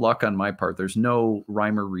total luck on my part. There's no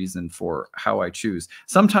rhyme or reason for how I choose.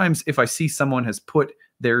 Sometimes if I see someone has put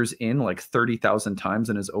theirs in like 30,000 times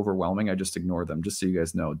and is overwhelming, I just ignore them. Just so you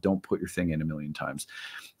guys know, don't put your thing in a million times.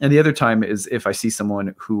 And the other time is if I see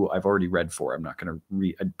someone who I've already read for, I'm not going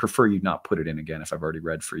to I'd prefer you not put it in again if I've already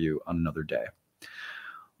read for you on another day.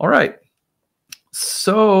 All right.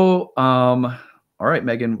 So, all right,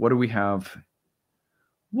 Megan, what do we have?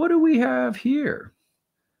 What do we have here?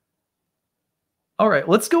 All right,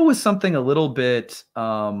 let's go with something a little bit.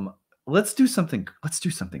 Let's do something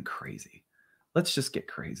crazy. Let's just get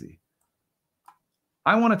crazy.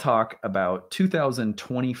 I want to talk about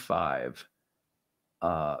 2025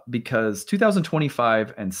 because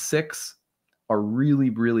 2025 and 6 are really,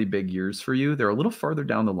 really big years for you. They're a little farther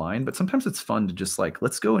down the line, but sometimes it's fun to just like,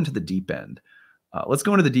 let's go into the deep end. Let's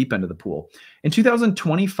go into the deep end of the pool. In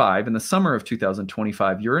 2025, in the summer of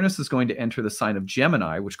 2025, Uranus is going to enter the sign of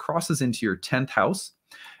Gemini, which crosses into your 10th house,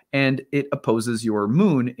 and it opposes your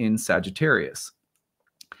moon in Sagittarius.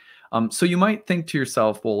 So you might think to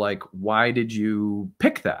yourself, well, like, why did you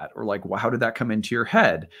pick that? Or like, how did that come into your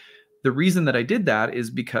head? The reason that I did that is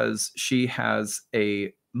because she has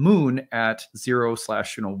a moon at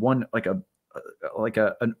 0/1, like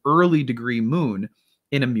an early degree moon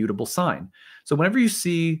in a mutable sign. So whenever you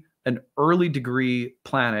see an early degree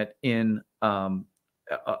planet in a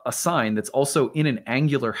sign that's also in an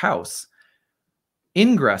angular house,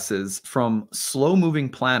 ingresses from slow moving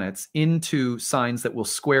planets into signs that will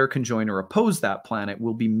square, conjoin, or oppose that planet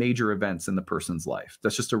will be major events in the person's life.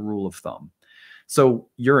 That's just a rule of thumb. So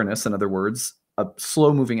Uranus, in other words, a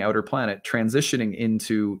slow moving outer planet transitioning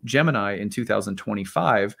into Gemini in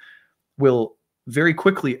 2025 will very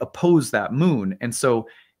quickly oppose that moon. And so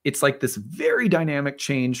it's like this very dynamic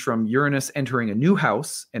change from Uranus entering a new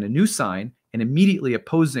house and a new sign and immediately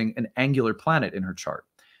opposing an angular planet in her chart.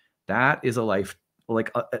 That is a life, like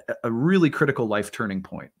a really critical life turning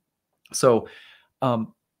point. So,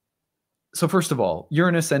 so first of all,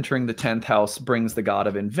 Uranus entering the 10th house brings the god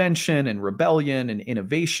of invention and rebellion and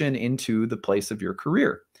innovation into the place of your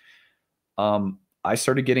career. I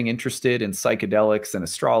started getting interested in psychedelics and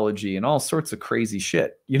astrology and all sorts of crazy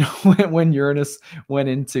shit, you know, when Uranus went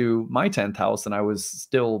into my 10th house and I was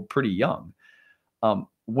still pretty young.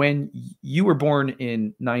 When you were born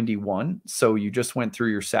in 91, so you just went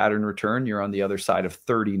through your Saturn return, you're on the other side of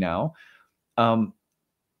 30 now.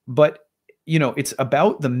 But, you know, it's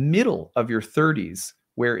about the middle of your 30s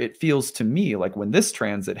where it feels to me like when this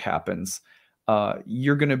transit happens,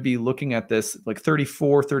 you're going to be looking at this like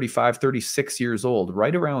 34, 35, 36 years old,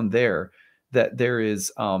 right around there, that there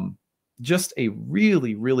is just a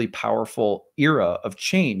really, really powerful era of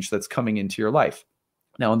change that's coming into your life.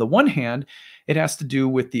 Now, on the one hand, it has to do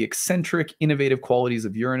with the eccentric, innovative qualities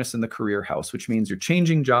of Uranus in the career house, which means you're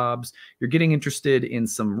changing jobs, you're getting interested in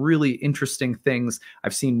some really interesting things.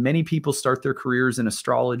 I've seen many people start their careers in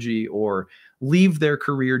astrology or leave their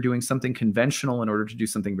career doing something conventional in order to do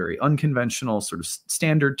something very unconventional, sort of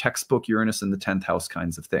standard textbook Uranus in the 10th house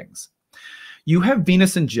kinds of things. You have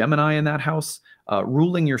Venus and Gemini in that house,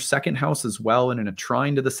 ruling your second house as well and in a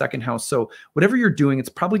trine to the second house. So whatever you're doing, it's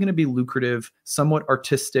probably going to be lucrative, somewhat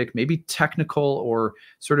artistic, maybe technical or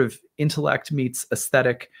sort of intellect meets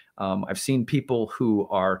aesthetic. I've seen people who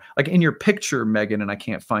are like in your picture, Megan, and I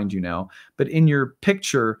can't find you now, but in your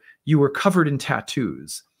picture, you were covered in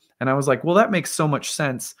tattoos. And I was like, well, that makes so much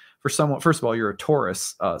sense for someone. First of all, you're a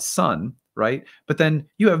Taurus sun, right? But then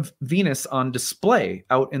you have Venus on display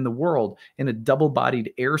out in the world in a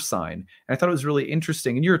double-bodied air sign. And I thought it was really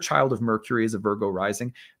interesting. And you're a child of Mercury as a Virgo rising.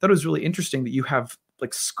 I thought it was really interesting that you have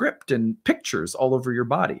like script and pictures all over your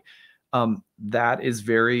body. That is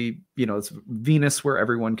very, you know, it's Venus where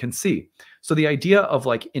everyone can see. So the idea of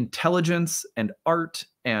like intelligence and art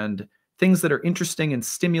and things that are interesting and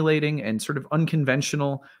stimulating and sort of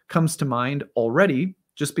unconventional comes to mind already,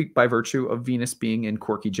 just by virtue of Venus being in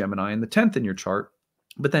quirky Gemini in the 10th in your chart.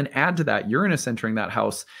 But then add to that Uranus entering that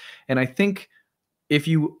house. And I think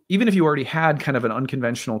even if you already had kind of an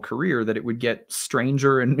unconventional career, that it would get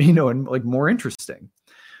stranger and, you know, and like more interesting.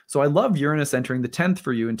 So I love Uranus entering the 10th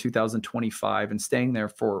for you in 2025 and staying there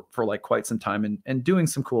for like quite some time and doing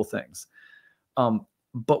some cool things.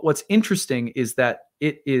 But what's interesting is that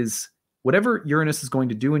it is whatever Uranus is going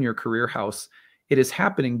to do in your career house, it is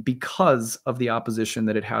happening because of the opposition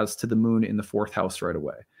that it has to the moon in the 4th house right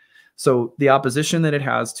away. So the opposition that it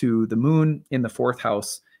has to the moon in the 4th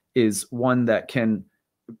house is one that can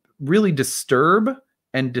really disturb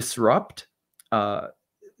and disrupt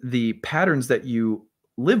the patterns that you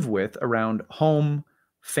live with around home,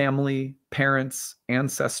 family, parents,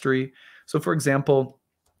 ancestry. So for example,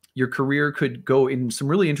 your career could go in some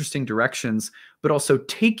really interesting directions, but also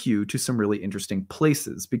take you to some really interesting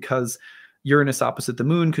places because Uranus opposite the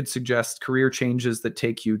moon could suggest career changes that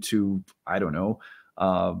take you to, I don't know,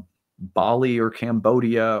 Bali or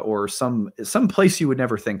Cambodia or some place you would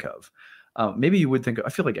never think of. Maybe you would think, I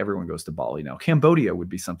feel like everyone goes to Bali now. Cambodia would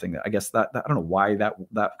be something that I guess that I don't know why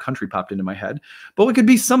that country popped into my head, but it could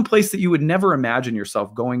be some place that you would never imagine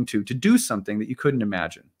yourself going to do something that you couldn't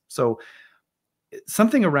imagine. So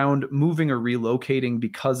something around moving or relocating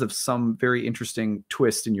because of some very interesting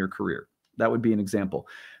twist in your career. That would be an example.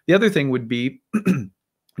 The other thing would be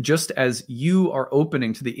just as you are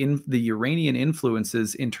opening to the Uranian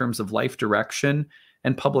influences in terms of life direction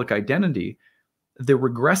and public identity, the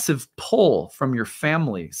regressive pull from your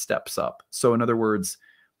family steps up. So in other words,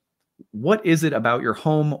 what is it about your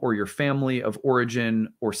home or your family of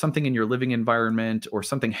origin or something in your living environment or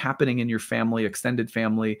something happening in your family, extended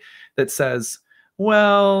family, that says,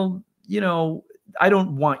 well, I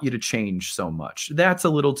don't want you to change so much. That's a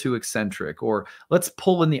little too eccentric. Or let's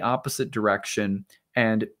pull in the opposite direction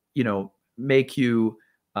and, make you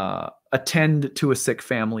attend to a sick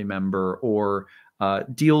family member, or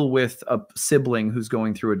deal with a sibling who's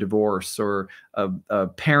going through a divorce, or a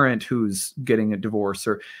parent who's getting a divorce.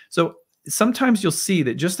 Or so sometimes you'll see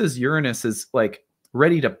that just as Uranus is like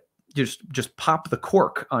ready to just pop the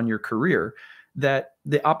cork on your career, that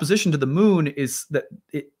the opposition to the moon is that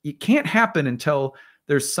it can't happen until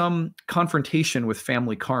there's some confrontation with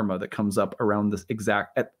family karma that comes up around this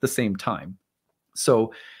at the same time.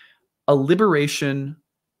 So a liberation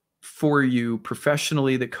for you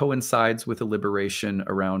professionally that coincides with a liberation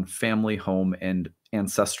around family, home, and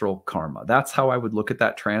ancestral karma. That's how I would look at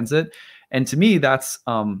that transit. And to me, that's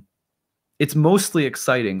it's mostly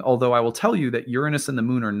exciting. Although I will tell you that Uranus and the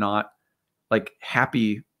moon are not like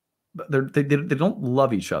happy. They don't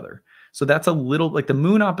love each other. So that's a little like the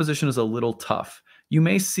moon opposition is a little tough. You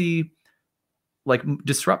may see like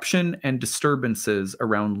disruption and disturbances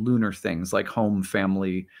around lunar things like home,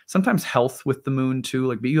 family, sometimes health with the moon too.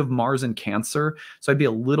 Like, but you have Mars in Cancer. So I'd be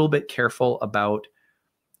a little bit careful about,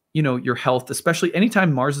 your health, especially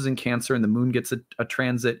anytime Mars is in Cancer and the moon gets a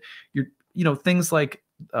transit, things like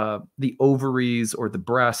the ovaries or the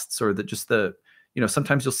breasts or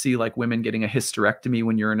sometimes you'll see like women getting a hysterectomy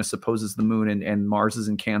when Uranus opposes the moon and Mars is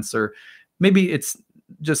in Cancer. Maybe it's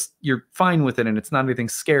just you're fine with it and it's not anything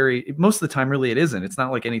scary. Most of the time, really, it isn't. It's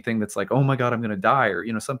not like anything that's like, oh my God, I'm going to die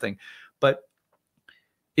or, something. But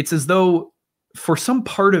it's as though for some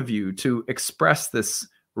part of you to express this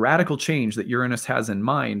radical change that Uranus has in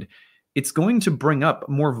mind, it's going to bring up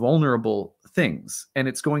more vulnerable things. And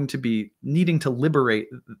it's going to be needing to liberate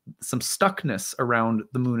some stuckness around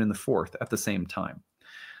the moon in the fourth at the same time.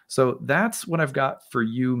 So that's what I've got for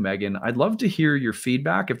you, Megan. I'd love to hear your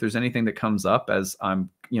feedback if there's anything that comes up as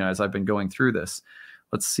as I've been going through this.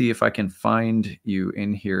 Let's see if I can find you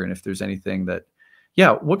in here and if there's anything that,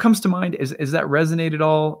 what comes to mind? Is that resonate at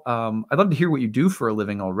all? I'd love to hear what you do for a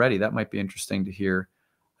living already. That might be interesting to hear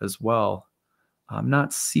as well. I'm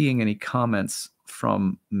not seeing any comments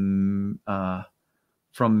from Megan.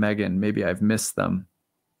 Maybe I've missed them.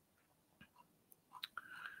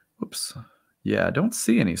 Oops. Yeah, I don't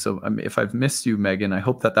see any. So if I've missed you, Megan, I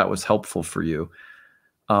hope that was helpful for you.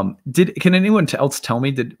 Can anyone else tell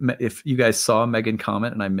me if you guys saw Megan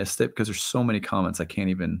comment and I missed it? Because there's so many comments, I can't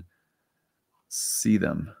even see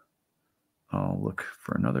them. I'll look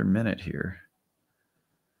for another minute here.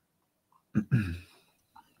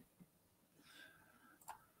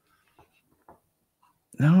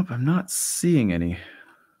 Nope, I'm not seeing any.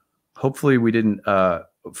 Hopefully we didn't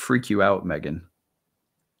freak you out, Megan.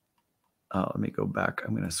 Let me go back.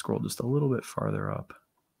 I'm going to scroll just a little bit farther up.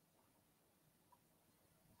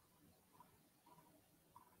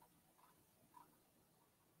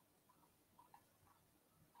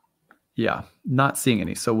 Yeah, not seeing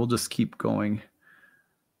any. So we'll just keep going.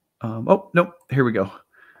 Oh, nope. Here we go.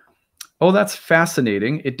 Oh, that's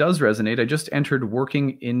fascinating. It does resonate. I just entered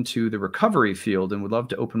working into the recovery field and would love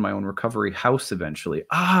to open my own recovery house eventually.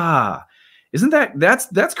 Isn't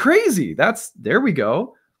that's crazy. There we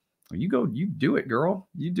go. You do it, girl.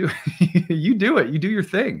 You do you do it. You do your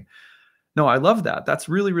thing. No, I love that. That's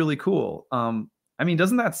really, really cool.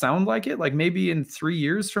 Doesn't that sound like it? Like maybe in 3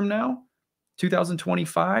 years from now,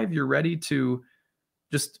 2025, you're ready to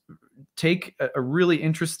just take a really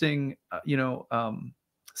interesting,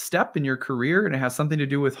 step in your career, and it has something to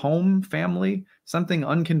do with home, family, something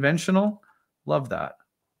unconventional. Love that.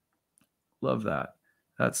 Love that.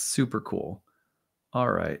 That's super cool. All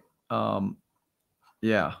right.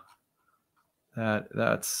 Yeah.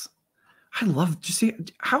 That's I love to see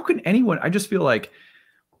how can anyone I just feel like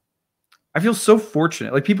I feel so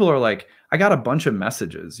fortunate. Like people are like, I got a bunch of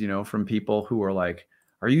messages, from people who are like,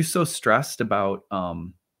 are you so stressed about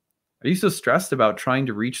trying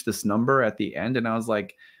to reach this number at the end? And I was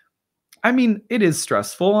like, I mean, it is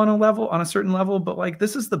stressful on a certain level, but like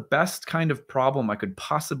this is the best kind of problem I could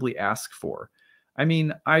possibly ask for. I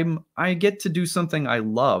mean, I get to do something I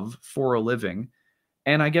love for a living,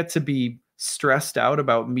 and I get to be stressed out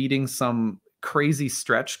about meeting some crazy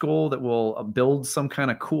stretch goal that will build some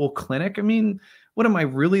kind of cool clinic. I mean, what am I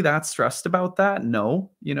really that stressed about that?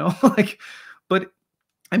 No, like, but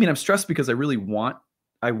I mean, I'm stressed because I want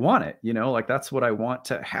it, like that's what I want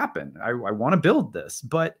to happen. I want to build this,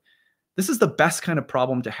 but this is the best kind of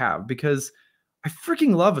problem to have because I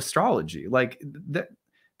freaking love astrology. Like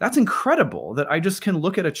that's incredible that I just can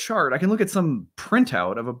look at a chart. I can look at some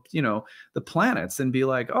printout of the planets and be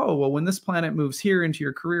like, oh, well, when this planet moves here into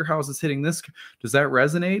your career house, it's hitting this. Does that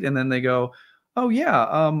resonate? And then they go, oh yeah,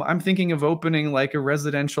 I'm thinking of opening like a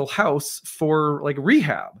residential house for like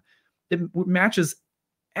rehab. It matches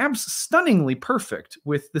stunningly perfect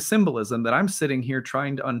with the symbolism that I'm sitting here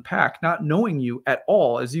trying to unpack, not knowing you at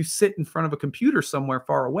all as you sit in front of a computer somewhere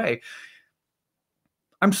far away.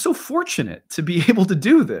 I'm so fortunate to be able to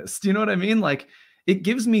do this. Do you know what I mean? Like it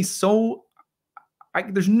gives me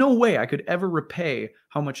there's no way I could ever repay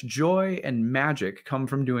how much joy and magic come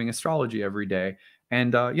from doing astrology every day.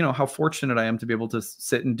 And, how fortunate I am to be able to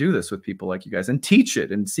sit and do this with people like you guys and teach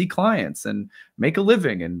it and see clients and make a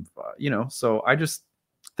living. And, so I just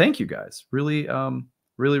thank you guys. Really,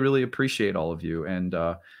 really, really appreciate all of you. And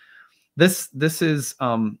this is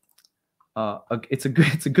it's a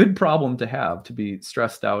good problem to have, to be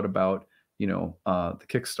stressed out about, the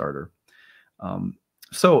Kickstarter.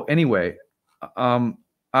 So anyway,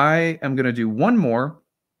 I am going to do one more.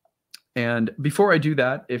 And before I do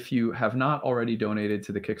that, if you have not already donated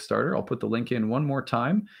to the Kickstarter, I'll put the link in one more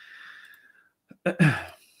time.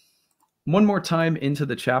 One more time into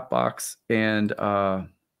the chat box. And all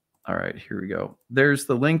right, here we go. There's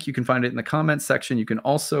the link. You can find it in the comments section. You can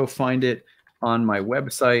also find it on my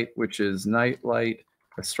website, which is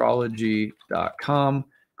nightlightastrology.com.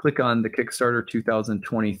 Click on the Kickstarter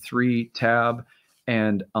 2023 tab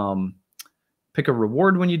and pick a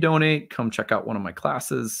reward when you donate. Come check out one of my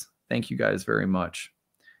classes. Thank you guys very much.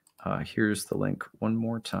 Here's the link one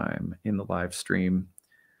more time in the live stream.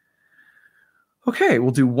 Okay,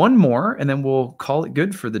 we'll do one more and then we'll call it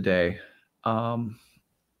good for the day. All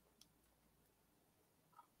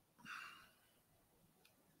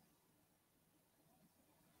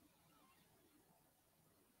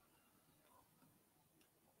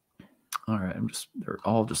right, they're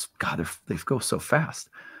all just, God, they go so fast.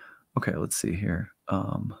 Okay, let's see here.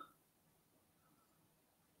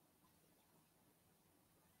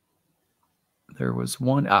 There was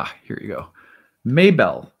one. Here you go.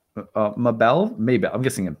 Maybell. Maybell. I'm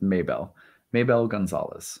guessing it's Maybell. Maybell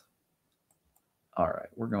Gonzalez. All right,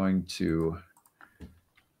 we're going to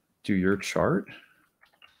do your chart.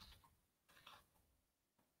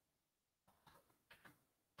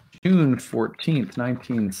 June 14th,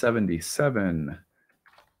 1977.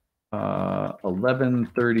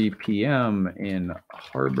 11:30 p.m. in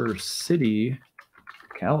Harbor City,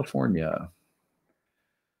 California.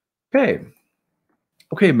 Okay,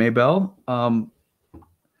 Maybell. Let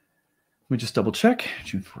me just double check.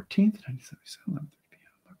 June 14th, 1977, 11:30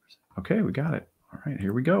 p.m. Okay, we got it. All right,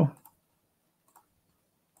 here we go.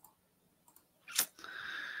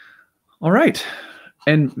 All right.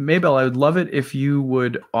 And Maybell, I would love it if you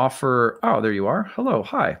would offer, oh, there you are. Hello,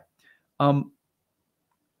 hi.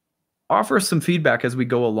 Offer us some feedback as we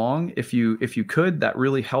go along. If you could, that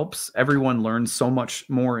really helps. Everyone learns so much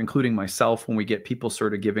more, including myself, when we get people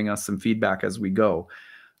sort of giving us some feedback as we go.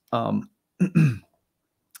 Oh,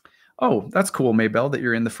 that's cool, Maybell, that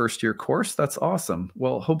you're in the first year course. That's awesome.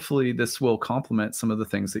 Well, hopefully this will complement some of the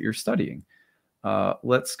things that you're studying.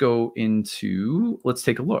 Let's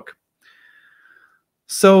take a look.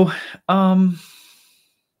 So,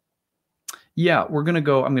 yeah, I'm going to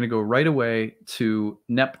go right away to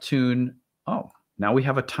Neptune. Oh, now we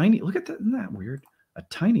have a tiny, look at that. Isn't that weird? A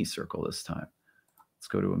tiny circle this time. Let's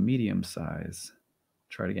go to a medium size.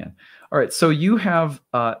 Try it again. All right. So you have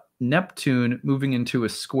Neptune moving into a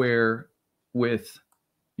square with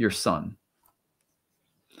your sun.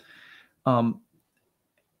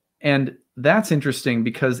 And that's interesting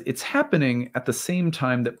because it's happening at the same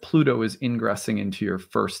time that Pluto is ingressing into your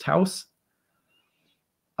first house.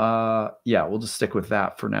 Yeah, we'll just stick with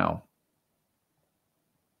that for now.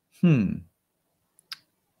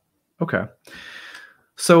 Okay.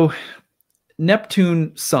 So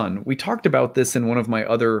Neptune Sun, we talked about this in one of my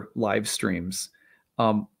other live streams.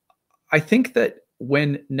 I think that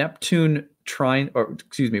when Neptune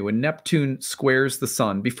when Neptune squares the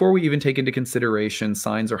sun, before we even take into consideration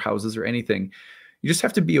signs or houses or anything, you just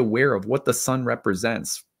have to be aware of what the sun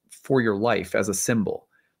represents for your life as a symbol.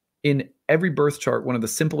 In every birth chart, one of the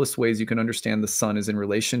simplest ways you can understand the sun is in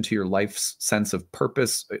relation to your life's sense of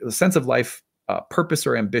purpose, the sense of life, purpose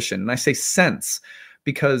or ambition. And I say sense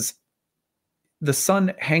because the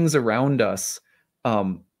sun hangs around us,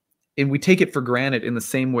 and we take it for granted in the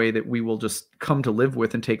same way that we will just come to live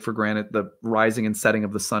with and take for granted the rising and setting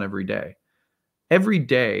of the sun every day. Every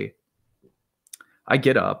day, I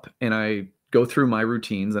get up and I go through my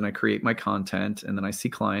routines and I create my content and then I see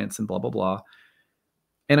clients and blah, blah, blah.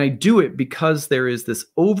 And I do it because there is this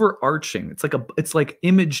overarching, it's like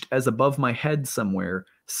imaged as above my head somewhere,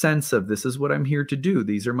 sense of this is what I'm here to do.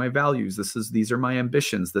 These are my values. These are my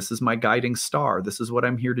ambitions. This is my guiding star. This is what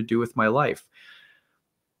I'm here to do with my life.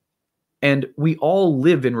 And we all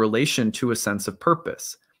live in relation to a sense of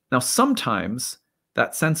purpose. Now, sometimes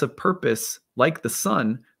that sense of purpose, like the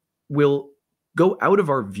sun, will go out of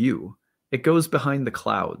our view. It goes behind the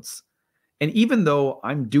clouds. And even though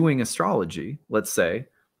I'm doing astrology, let's say,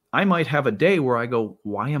 I might have a day where I go,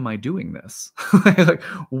 why am I doing this? Like,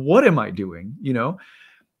 what am I doing?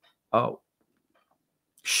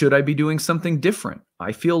 Should I be doing something different?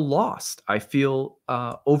 I feel lost. I feel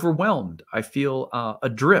overwhelmed. I feel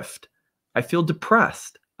adrift. I feel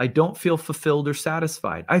depressed. I don't feel fulfilled or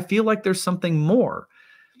satisfied. I feel like there's something more.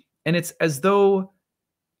 And it's as though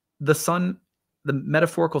the sun, the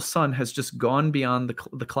metaphorical sun, has just gone beyond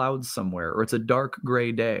the clouds somewhere, or it's a dark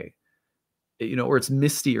gray day, or it's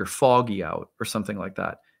misty or foggy out or something like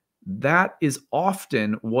that. That is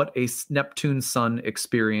often what a Neptune sun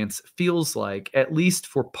experience feels like, at least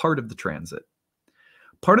for part of the transit.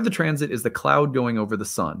 Part of the transit is the cloud going over the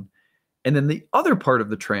sun. And then the other part of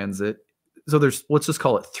the transit, so let's just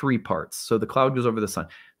call it 3 parts. So the cloud goes over the sun.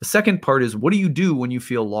 The second part is, what do you do when you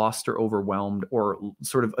feel lost or overwhelmed or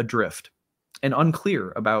sort of adrift and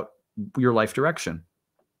unclear about your life direction?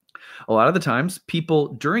 A lot of the times,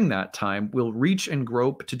 people during that time will reach and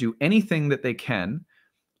grope to do anything that they can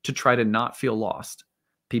to try to not feel lost.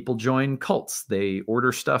 People join cults. They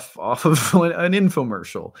order stuff off of an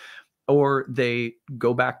infomercial, or they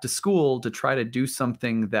go back to school to try to do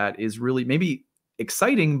something that is really maybe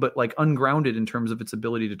exciting, but like ungrounded in terms of its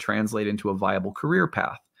ability to translate into a viable career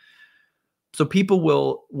path. So people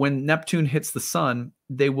will, when Neptune hits the sun,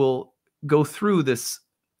 they will go through this,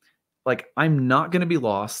 like, I'm not going to be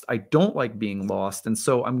lost. I don't like being lost. And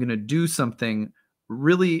so I'm going to do something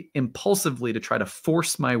really impulsively to try to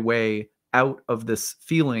force my way out of this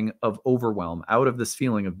feeling of overwhelm, out of this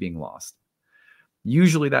feeling of being lost.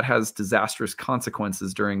 Usually that has disastrous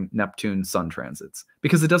consequences during Neptune sun transits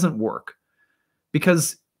because it doesn't work.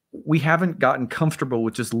 Because we haven't gotten comfortable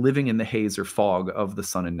with just living in the haze or fog of the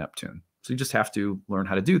sun and Neptune. So you just have to learn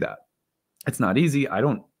how to do that. It's not easy. I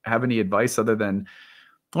don't have any advice other than,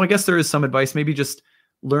 well, I guess there is some advice, maybe just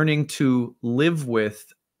learning to live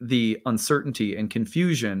with the uncertainty and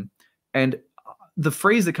confusion. And the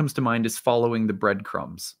phrase that comes to mind is following the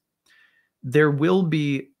breadcrumbs. There will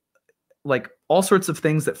be like all sorts of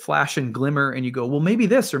things that flash and glimmer, and you go, well, maybe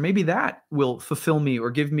this or maybe that will fulfill me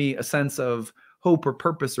or give me a sense of hope or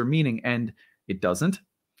purpose or meaning. And it doesn't,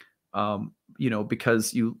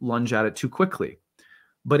 because you lunge at it too quickly.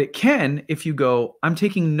 But it can if you go, I'm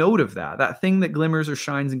taking note of that thing that glimmers or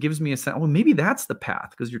shines and gives me a sense, well, maybe that's the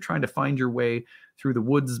path, because you're trying to find your way through the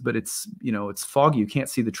woods, but it's foggy. You can't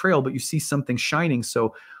see the trail, but you see something shining.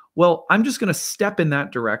 So, well, I'm just going to step in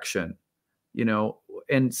that direction,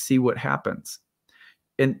 and see what happens.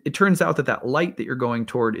 And it turns out that light that you're going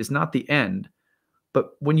toward is not the end.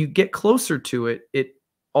 But when you get closer to it,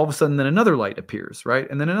 all of a sudden then another light appears, right?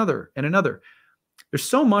 And then another and another. There's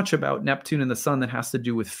so much about Neptune and the sun that has to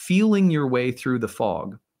do with feeling your way through the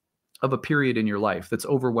fog of a period in your life that's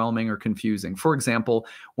overwhelming or confusing. For example,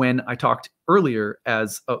 when I talked earlier,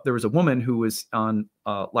 there was a woman who was on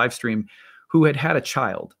live stream who had a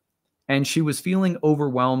child, and she was feeling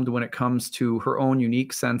overwhelmed when it comes to her own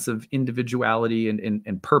unique sense of individuality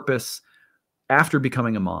and purpose after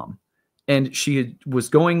becoming a mom. And she was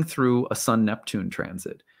going through a Sun-Neptune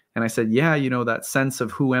transit. And I said, yeah, that sense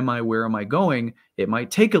of who am I, where am I going? It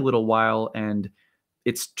might take a little while, and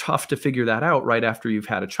it's tough to figure that out right after you've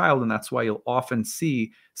had a child. And that's why you'll often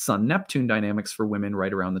see Sun-Neptune dynamics for women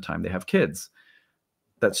right around the time they have kids.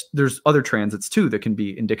 There's other transits too that can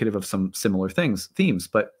be indicative of some similar themes.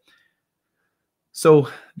 But so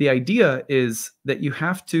the idea is that you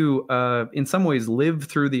have to, in some ways, live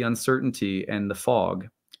through the uncertainty and the fog.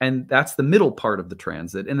 And that's the middle part of the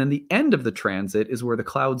transit. And then the end of the transit is where the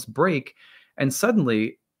clouds break. And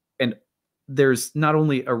suddenly, and there's not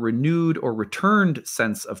only a renewed or returned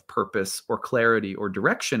sense of purpose or clarity or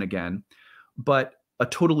direction again, but a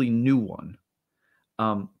totally new one.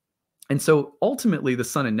 And so ultimately, the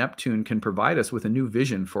Sun and Neptune can provide us with a new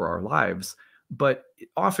vision for our lives. But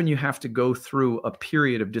often you have to go through a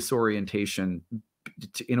period of disorientation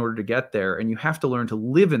in order to get there. And you have to learn to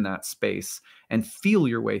live in that space and feel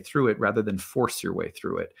your way through it rather than force your way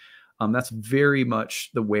through it. That's very much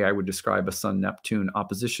the way I would describe a Sun Neptune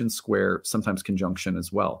opposition, square, sometimes conjunction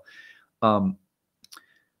as well.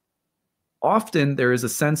 Often there is a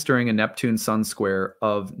sense during a Neptune Sun square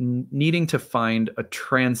of needing to find a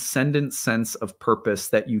transcendent sense of purpose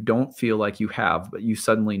that you don't feel like you have, but you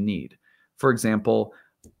suddenly need. For example,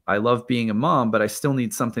 I love being a mom, but I still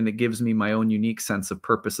need something that gives me my own unique sense of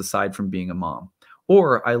purpose aside from being a mom.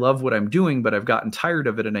 Or I love what I'm doing, but I've gotten tired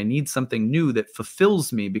of it and I need something new that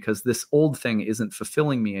fulfills me because this old thing isn't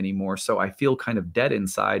fulfilling me anymore. So I feel kind of dead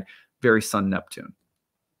inside, very Sun Neptune.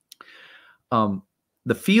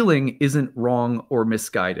 The feeling isn't wrong or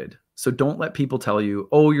misguided. So don't let people tell you,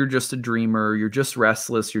 oh, you're just a dreamer, you're just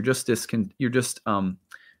restless, you're just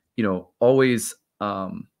always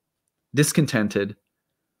discontented.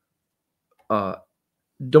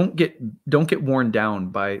 Don't get worn down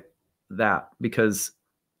by that, because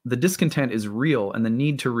the discontent is real and the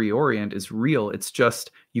need to reorient is real. It's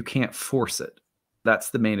just you can't force it. That's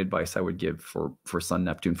the main advice I would give for Sun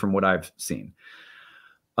Neptune from what I've seen.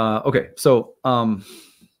 Okay, so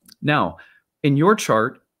now in your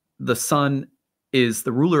chart, the Sun is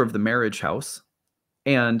the ruler of the marriage house,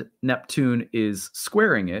 and Neptune is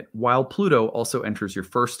squaring it, while Pluto also enters your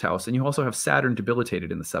first house, and you also have Saturn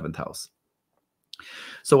debilitated in the 7th house.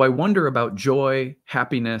 So I wonder about joy,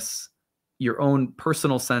 happiness, your own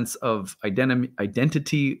personal sense of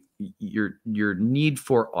identity, your need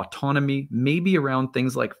for autonomy, maybe around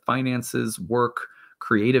things like finances, work,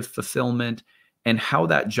 creative fulfillment, and how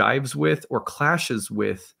that jives with or clashes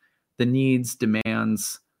with the needs,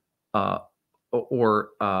 demands, or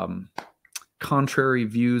contrary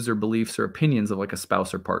views or beliefs or opinions of like a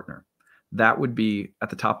spouse or partner. That would be at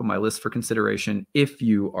the top of my list for consideration if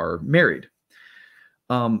you are married.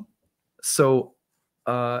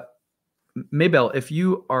 Maybelle, if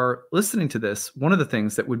you are listening to this, one of the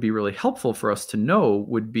things that would be really helpful for us to know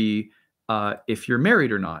would be if you're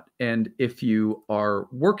married or not, and if you are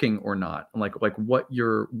working or not, like what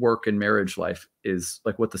your work and marriage life is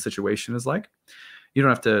like, what the situation is like. You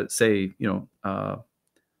don't have to say,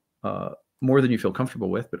 more than you feel comfortable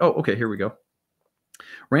with, but okay, here we go.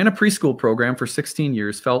 Ran a preschool program for 16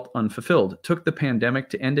 years, felt unfulfilled. Took the pandemic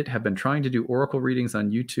to end it, have been trying to do oracle readings on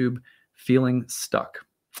YouTube, feeling stuck.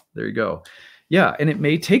 There you go. Yeah, and it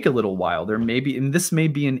may take a little while. There may be, and this may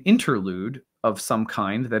be an interlude of some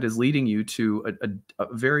kind that is leading you to a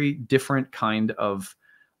very different kind of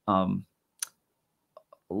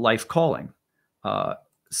life calling.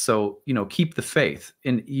 So, keep the faith.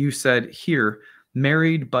 And you said here,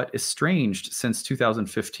 married but estranged since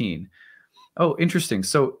 2015. Oh, interesting.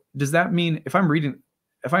 So does that mean, if I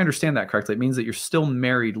understand that correctly, it means that you're still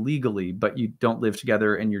married legally, but you don't live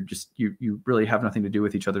together and you really have nothing to do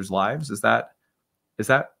with each other's lives? Is that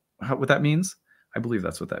what that means? I believe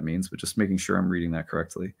that's what that means, but just making sure I'm reading that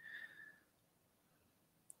correctly.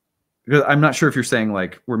 Because I'm not sure if you're saying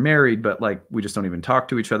like we're married, but like we just don't even talk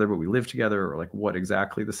to each other, but we live together, or like what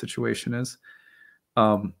exactly the situation is.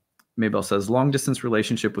 Maybelle says long distance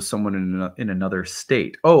relationship with someone in another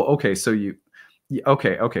state. Oh, okay. So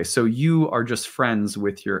okay. So you are just friends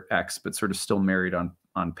with your ex, but sort of still married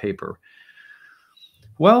on paper.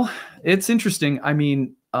 Well, it's interesting. I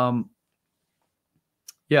mean,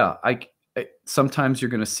 yeah, sometimes you're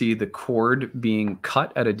going to see the cord being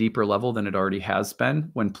cut at a deeper level than it already has been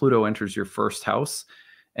when Pluto enters your first house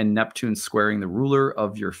and Neptune squaring the ruler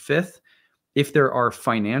of your 5th. If there are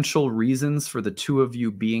financial reasons for the two of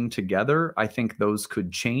you being together, I think those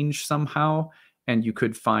could change somehow. And you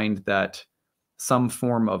could find that some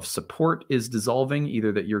form of support is dissolving,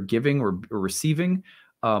 either that you're giving or receiving,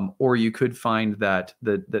 or you could find that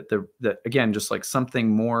again, just like something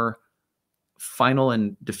more final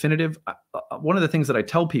and definitive. One of the things that I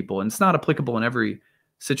tell people, and it's not applicable in every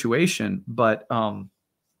situation, but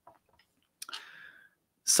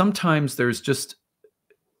sometimes there's just,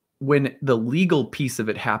 when the legal piece of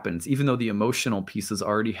it happens, even though the emotional piece has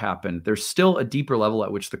already happened, there's still a deeper level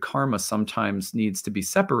at which the karma sometimes needs to be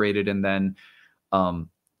separated. And then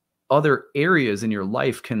other areas in your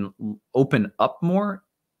life can open up more,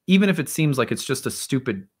 even if it seems like it's just a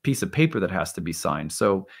stupid piece of paper that has to be signed.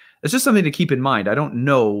 So it's just something to keep in mind. I don't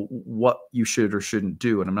know what you should or shouldn't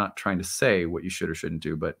do, and I'm not trying to say what you should or shouldn't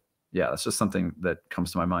do, but yeah, that's just something that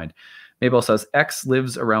comes to my mind. Maybelle says, X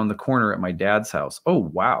lives around the corner at my dad's house. Oh,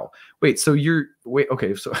 wow. Wait,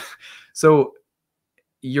 okay. So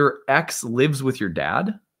your ex lives with your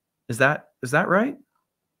dad? Is that right?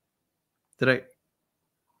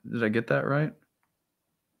 Did I get that right?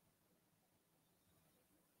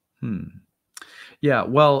 Yeah,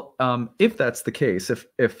 well, if that's the case,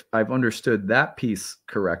 if I've understood that piece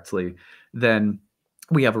correctly, then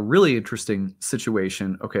we have a really interesting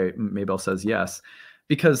situation. Okay, Maybell says yes,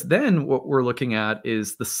 because then what we're looking at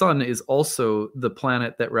is the sun is also the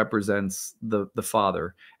planet that represents the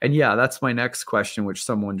father. And yeah, that's my next question, which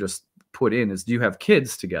someone just put in is, do you have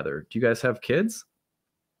kids together? Do you guys have kids?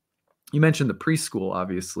 You mentioned the preschool,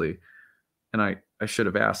 obviously, and I should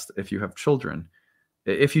have asked if you have children.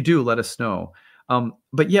 If you do, let us know.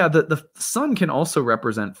 But yeah, the sun can also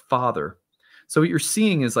represent father. So what you're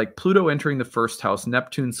seeing is like Pluto entering the first house,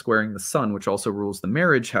 Neptune squaring the sun, which also rules the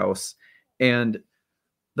marriage house, and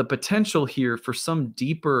the potential here for some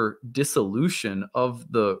deeper dissolution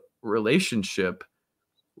of the relationship,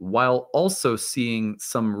 while also seeing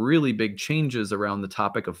some really big changes around the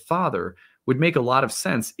topic of father, would make a lot of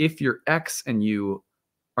sense if your ex and you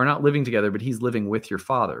are not living together, but he's living with your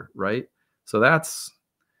father, right? So that's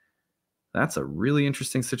a really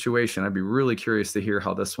interesting situation. I'd be really curious to hear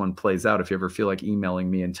how this one plays out. If you ever feel like emailing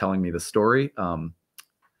me and telling me the story,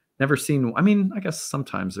 never seen. I mean, I guess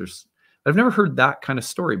sometimes I've never heard that kind of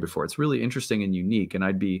story before. It's really interesting and unique, and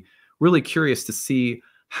I'd be really curious to see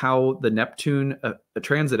how the Neptune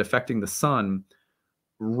transit affecting the sun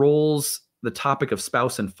rolls the topic of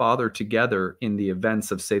spouse and father together in the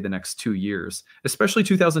events of, say, the next 2 years, especially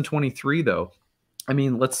 2023, though. I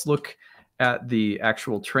mean, let's look at the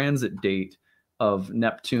actual transit date of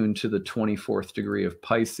Neptune to the 24th degree of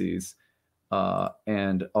Pisces,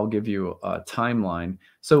 and I'll give you a timeline.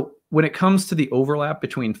 So when it comes to the overlap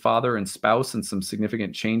between father and spouse and some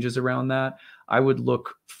significant changes around that, I would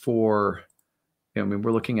look for, I mean,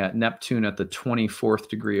 we're looking at Neptune at the 24th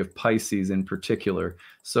degree of Pisces in particular.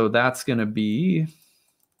 So that's going to be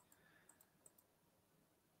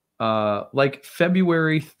like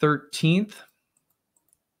February 13th.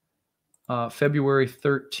 February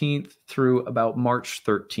 13th through about March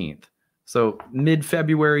 13th. So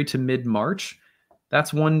mid-February to mid-March.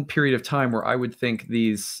 That's one period of time where I would think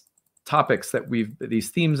these topics that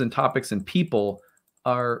these themes and topics and people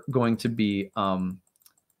are going to be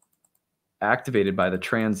activated by the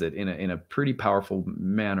transit in a pretty powerful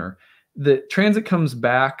manner. The transit comes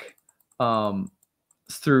back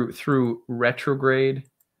through retrograde.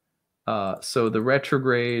 So the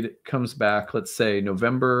retrograde comes back, let's say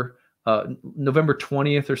November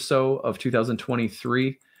 20th or so of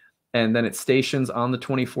 2023, and then it stations on the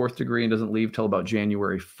 24th degree and doesn't leave till about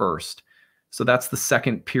January 1st. So that's the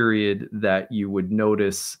second period that you would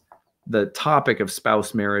notice the topic of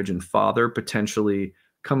spouse, marriage, and father potentially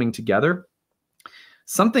coming together.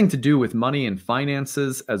 Something to do with money and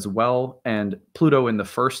finances as well, and Pluto in the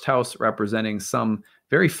first house representing some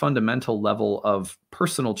very fundamental level of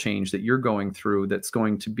personal change that you're going through that's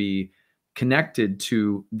going to be connected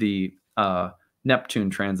to the Neptune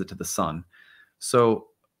transit to the sun. So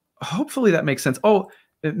hopefully that makes sense. Oh,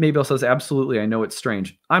 Maybell says, absolutely. I know it's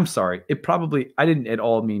strange. I'm sorry. I didn't at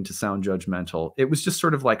all mean to sound judgmental. It was just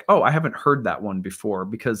sort of like, oh, I haven't heard that one before,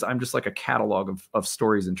 because I'm just like a catalog of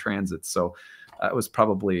stories and transits. So it was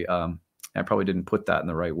probably, I probably didn't put that in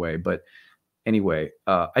the right way, but anyway,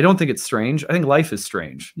 I don't think it's strange. I think life is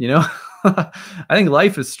strange, you know. I think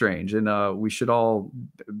life is strange, and we should all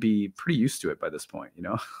be pretty used to it by this point, you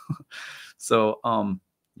know. So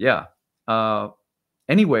yeah.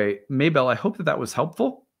 Anyway, Maybell, I hope that was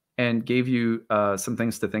helpful and gave you some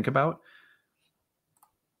things to think about.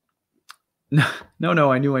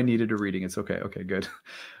 No, I knew I needed a reading. It's okay. Okay, good.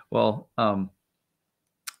 Well,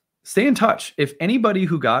 stay in touch. If anybody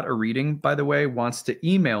who got a reading, by the way, wants to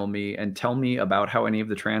email me and tell me about how any of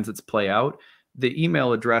the transits play out, the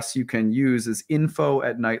email address you can use is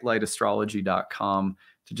info@nightlightastrology.com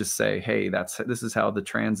to just say, hey, this is how the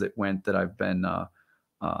transit went that I've been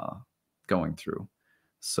going through.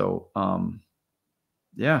 So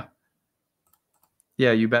yeah,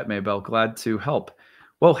 you bet, Maybell. Glad to help.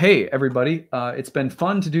 Well, hey, everybody, it's been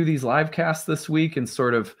fun to do these live casts this week and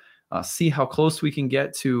sort of see how close we can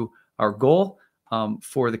get to our goal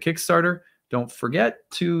for the Kickstarter. Don't forget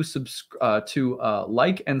to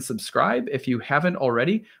like and subscribe if you haven't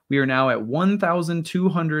already. We are now at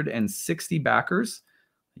 1,260 backers.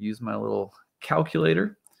 Use my little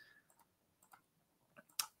calculator.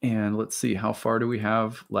 And let's see, how far do we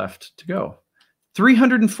have left to go?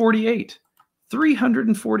 348.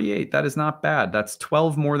 348. That is not bad. That's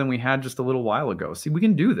 12 more than we had just a little while ago. See, we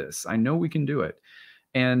can do this. I know we can do it.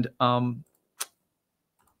 And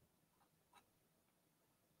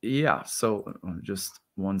yeah, so just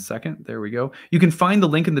 1 second. There we go. You can find the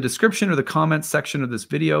link in the description or the comments section of this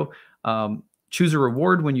video. Choose a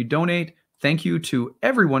reward when you donate. Thank you to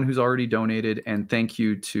everyone who's already donated, and thank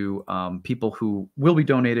you to people who will be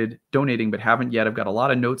donating but haven't yet. I've got a lot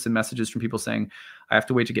of notes and messages from people saying I have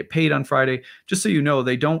to wait to get paid on Friday. Just so you know,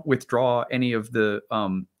 they don't withdraw any of the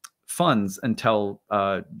funds until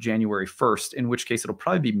January 1st, in which case it'll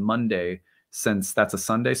probably be Monday, since that's a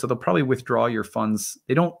Sunday. So they'll probably withdraw your funds.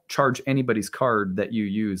 They don't charge anybody's card that you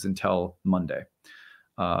use until Monday.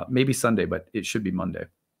 Maybe Sunday, but it should be Monday.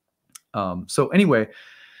 So anyway,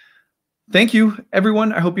 thank you,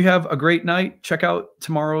 everyone. I hope you have a great night. Check out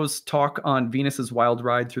tomorrow's talk on Venus's wild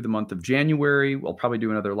ride through the month of January. We'll probably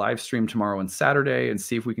do another live stream tomorrow and Saturday and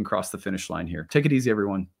see if we can cross the finish line here. Take it easy,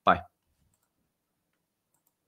 everyone. Bye.